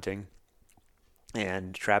archery hunting,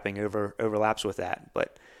 and trapping overlaps with that.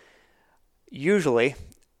 But usually,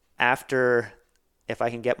 if I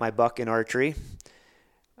can get my buck in archery,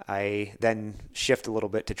 I then shift a little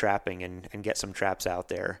bit to trapping and get some traps out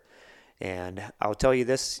there. And I'll tell you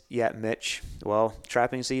this yet, Mitch. Well,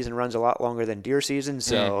 trapping season runs a lot longer than deer season,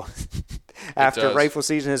 so after rifle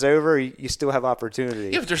season is over, you still have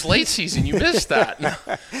opportunity. Yeah, but there's late season. You missed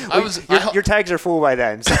that. Your tags are full by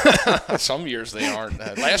then. So. Some years they aren't.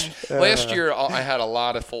 Last year, I had a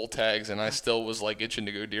lot of full tags, and I still was like itching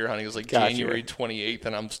to go deer hunting. It was like January 28th,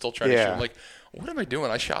 and I'm still trying to shoot. I'm like, what am I doing?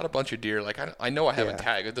 I shot a bunch of deer. Like, I know I have a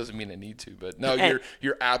tag. It doesn't mean I need to. But no,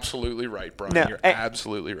 you're absolutely right, Brian. You're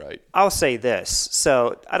absolutely right. I'll say this.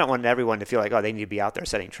 So I don't want everyone to feel like, they need to be out there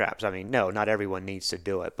setting traps. I mean, no, not everyone needs to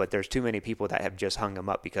do it. But there's too many people that have just hung them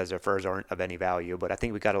up because their furs aren't of any value. But I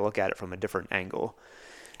think we got to look at it from a different angle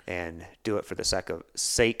and do it for the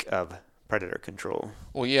sake of predator control.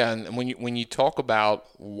 Well, yeah, and when you talk about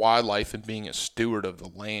wildlife and being a steward of the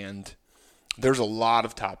land, there's a lot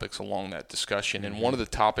of topics along that discussion, and one of the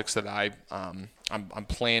topics that I'm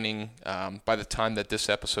planning by the time that this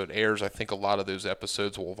episode airs, I think a lot of those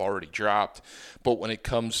episodes will have already dropped. But when it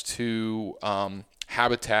comes to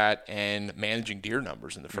habitat and managing deer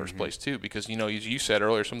numbers in the first place too, because as you said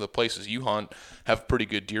earlier, some of the places you hunt have pretty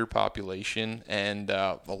good deer population, and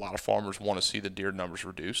a lot of farmers want to see the deer numbers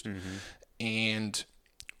reduced. And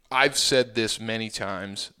I've said this many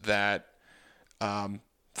times that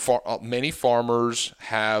many farmers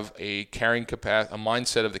have a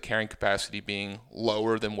mindset of the carrying capacity being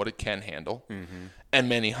lower than what it can handle, and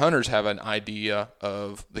many hunters have an idea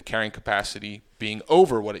of the carrying capacity being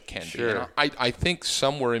over what it can be. And I think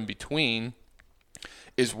somewhere in between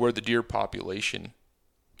is where the deer population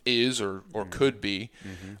is or could be.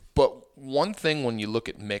 But one thing when you look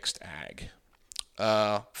at mixed ag,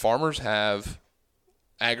 farmers have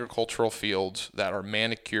agricultural fields that are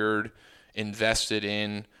manicured, invested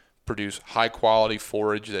in, produce high-quality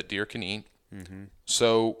forage that deer can eat. Mm-hmm.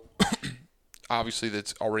 So obviously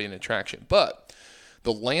that's already an attraction. But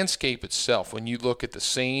the landscape itself, when you look at the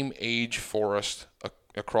same age forest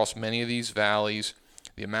across many of these valleys,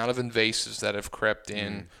 the amount of invasives that have crept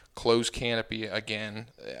in, closed canopy again,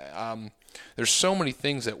 there's so many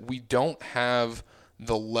things that we don't have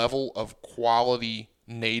the level of quality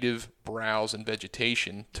native browse and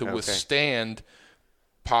vegetation to withstand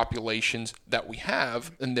populations that we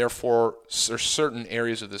have, and therefore there's certain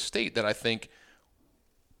areas of the state that I think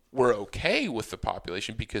we're okay with the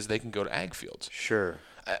population because they can go to ag fields. Sure.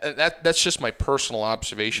 That's just my personal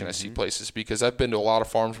observation. I see places because I've been to a lot of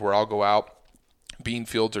farms where I'll go out, bean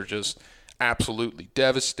fields are just absolutely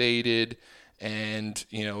devastated, and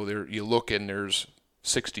you look and there's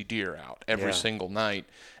 60 deer out every single night,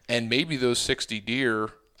 and maybe those 60 deer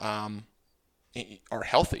are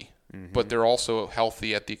healthy, but they're also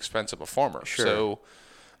healthy at the expense of a farmer. Sure. So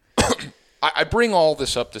I bring all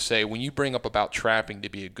this up to say, when you bring up about trapping to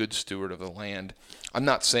be a good steward of the land, I'm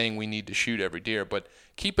not saying we need to shoot every deer, but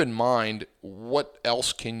keep in mind, what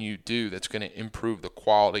else can you do that's going to improve the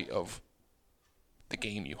quality of the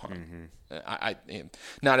game you hunt?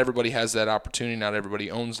 Not everybody has that opportunity. Not everybody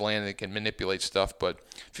owns land that can manipulate stuff, but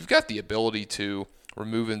if you've got the ability to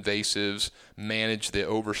remove invasives, manage the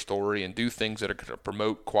overstory, and do things that are going to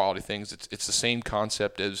promote quality things, it's the same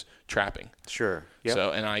concept as trapping. Sure. Yep.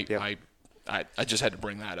 So, and I just had to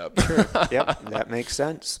bring that up. Sure. Yep, that makes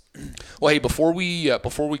sense. Well, hey, before we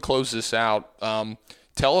close this out,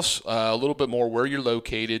 tell us a little bit more where you're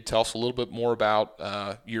located. Tell us a little bit more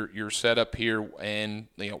about your setup here, and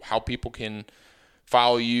how people can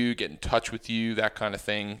follow you, get in touch with you, that kind of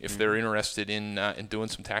thing, if they're interested in doing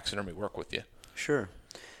some taxidermy work with you. Sure.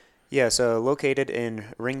 Yeah, so located in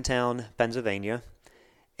Ringtown, Pennsylvania,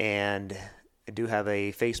 and I do have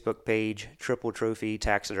a Facebook page, Triple Trophy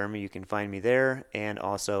Taxidermy. You can find me there, and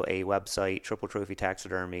also a website,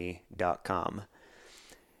 tripletrophytaxidermy.com.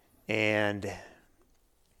 And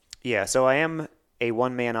yeah, so I am a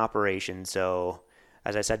one-man operation, so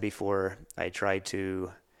as I said before, I try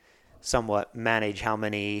to somewhat manage how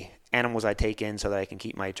many animals I take in so that I can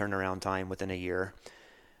keep my turnaround time within a year.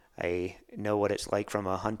 I know what it's like from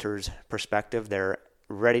a hunter's perspective. They're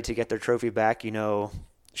ready to get their trophy back,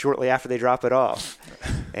 shortly after they drop it off.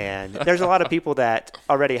 And there's a lot of people that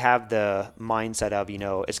already have the mindset of,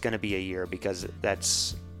 it's going to be a year, because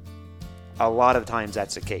that's a lot of times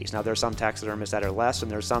that's the case. Now, there's some taxidermists that are less,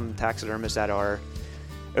 and there's some taxidermists that are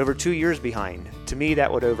over 2 years behind. To me,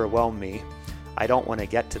 that would overwhelm me. I don't want to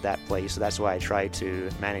get to that place, so that's why I try to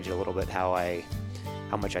manage a little bit how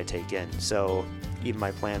much I take in. So even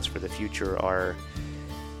my plans for the future are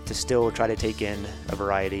to still try to take in a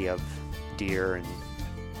variety of deer, and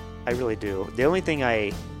I really do. The only thing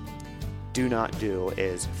I do not do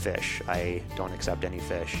is fish. I don't accept any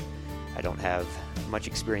fish. I don't have much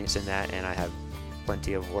experience in that, and I have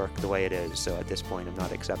plenty of work the way it is, so at this point I'm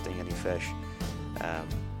not accepting any fish.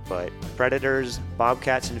 But predators,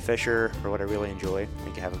 bobcats, and fisher are what I really enjoy. I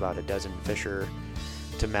think I have about a dozen fisher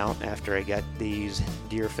to mount after I get these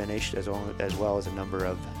deer finished, as well as a number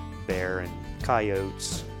of bear and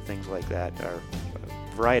coyotes, things like that, or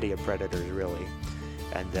a variety of predators really.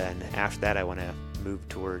 And then after that, I want to move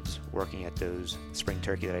towards working at those spring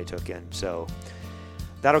turkey that I took in. So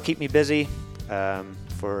that'll keep me busy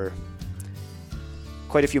for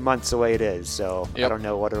quite a few months the way it is. So I don't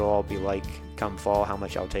know what it'll all be like come fall, how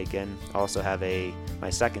much I'll take in. Also have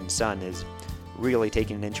my second son is really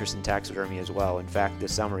taking an interest in taxidermy as well. In fact,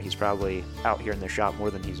 this summer he's probably out here in the shop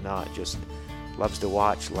more than he's not. Just loves to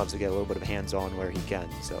watch, loves to get a little bit of hands-on where he can.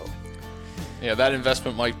 So yeah, that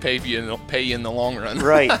investment might pay you in the long run.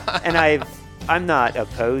 Right. And I'm not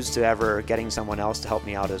opposed to ever getting someone else to help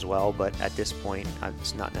me out as well, but at this point,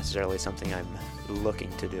 it's not necessarily something I'm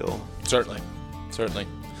looking to do. Certainly.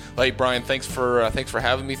 Well, hey, Brian, thanks for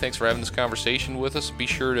having me. Thanks for having this conversation with us. Be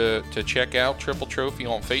sure to check out Triple Trophy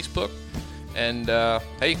on Facebook. And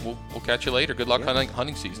hey, we'll catch you later. Good luck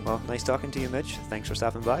hunting season. Well, nice talking to you, Mitch. Thanks for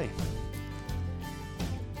stopping by.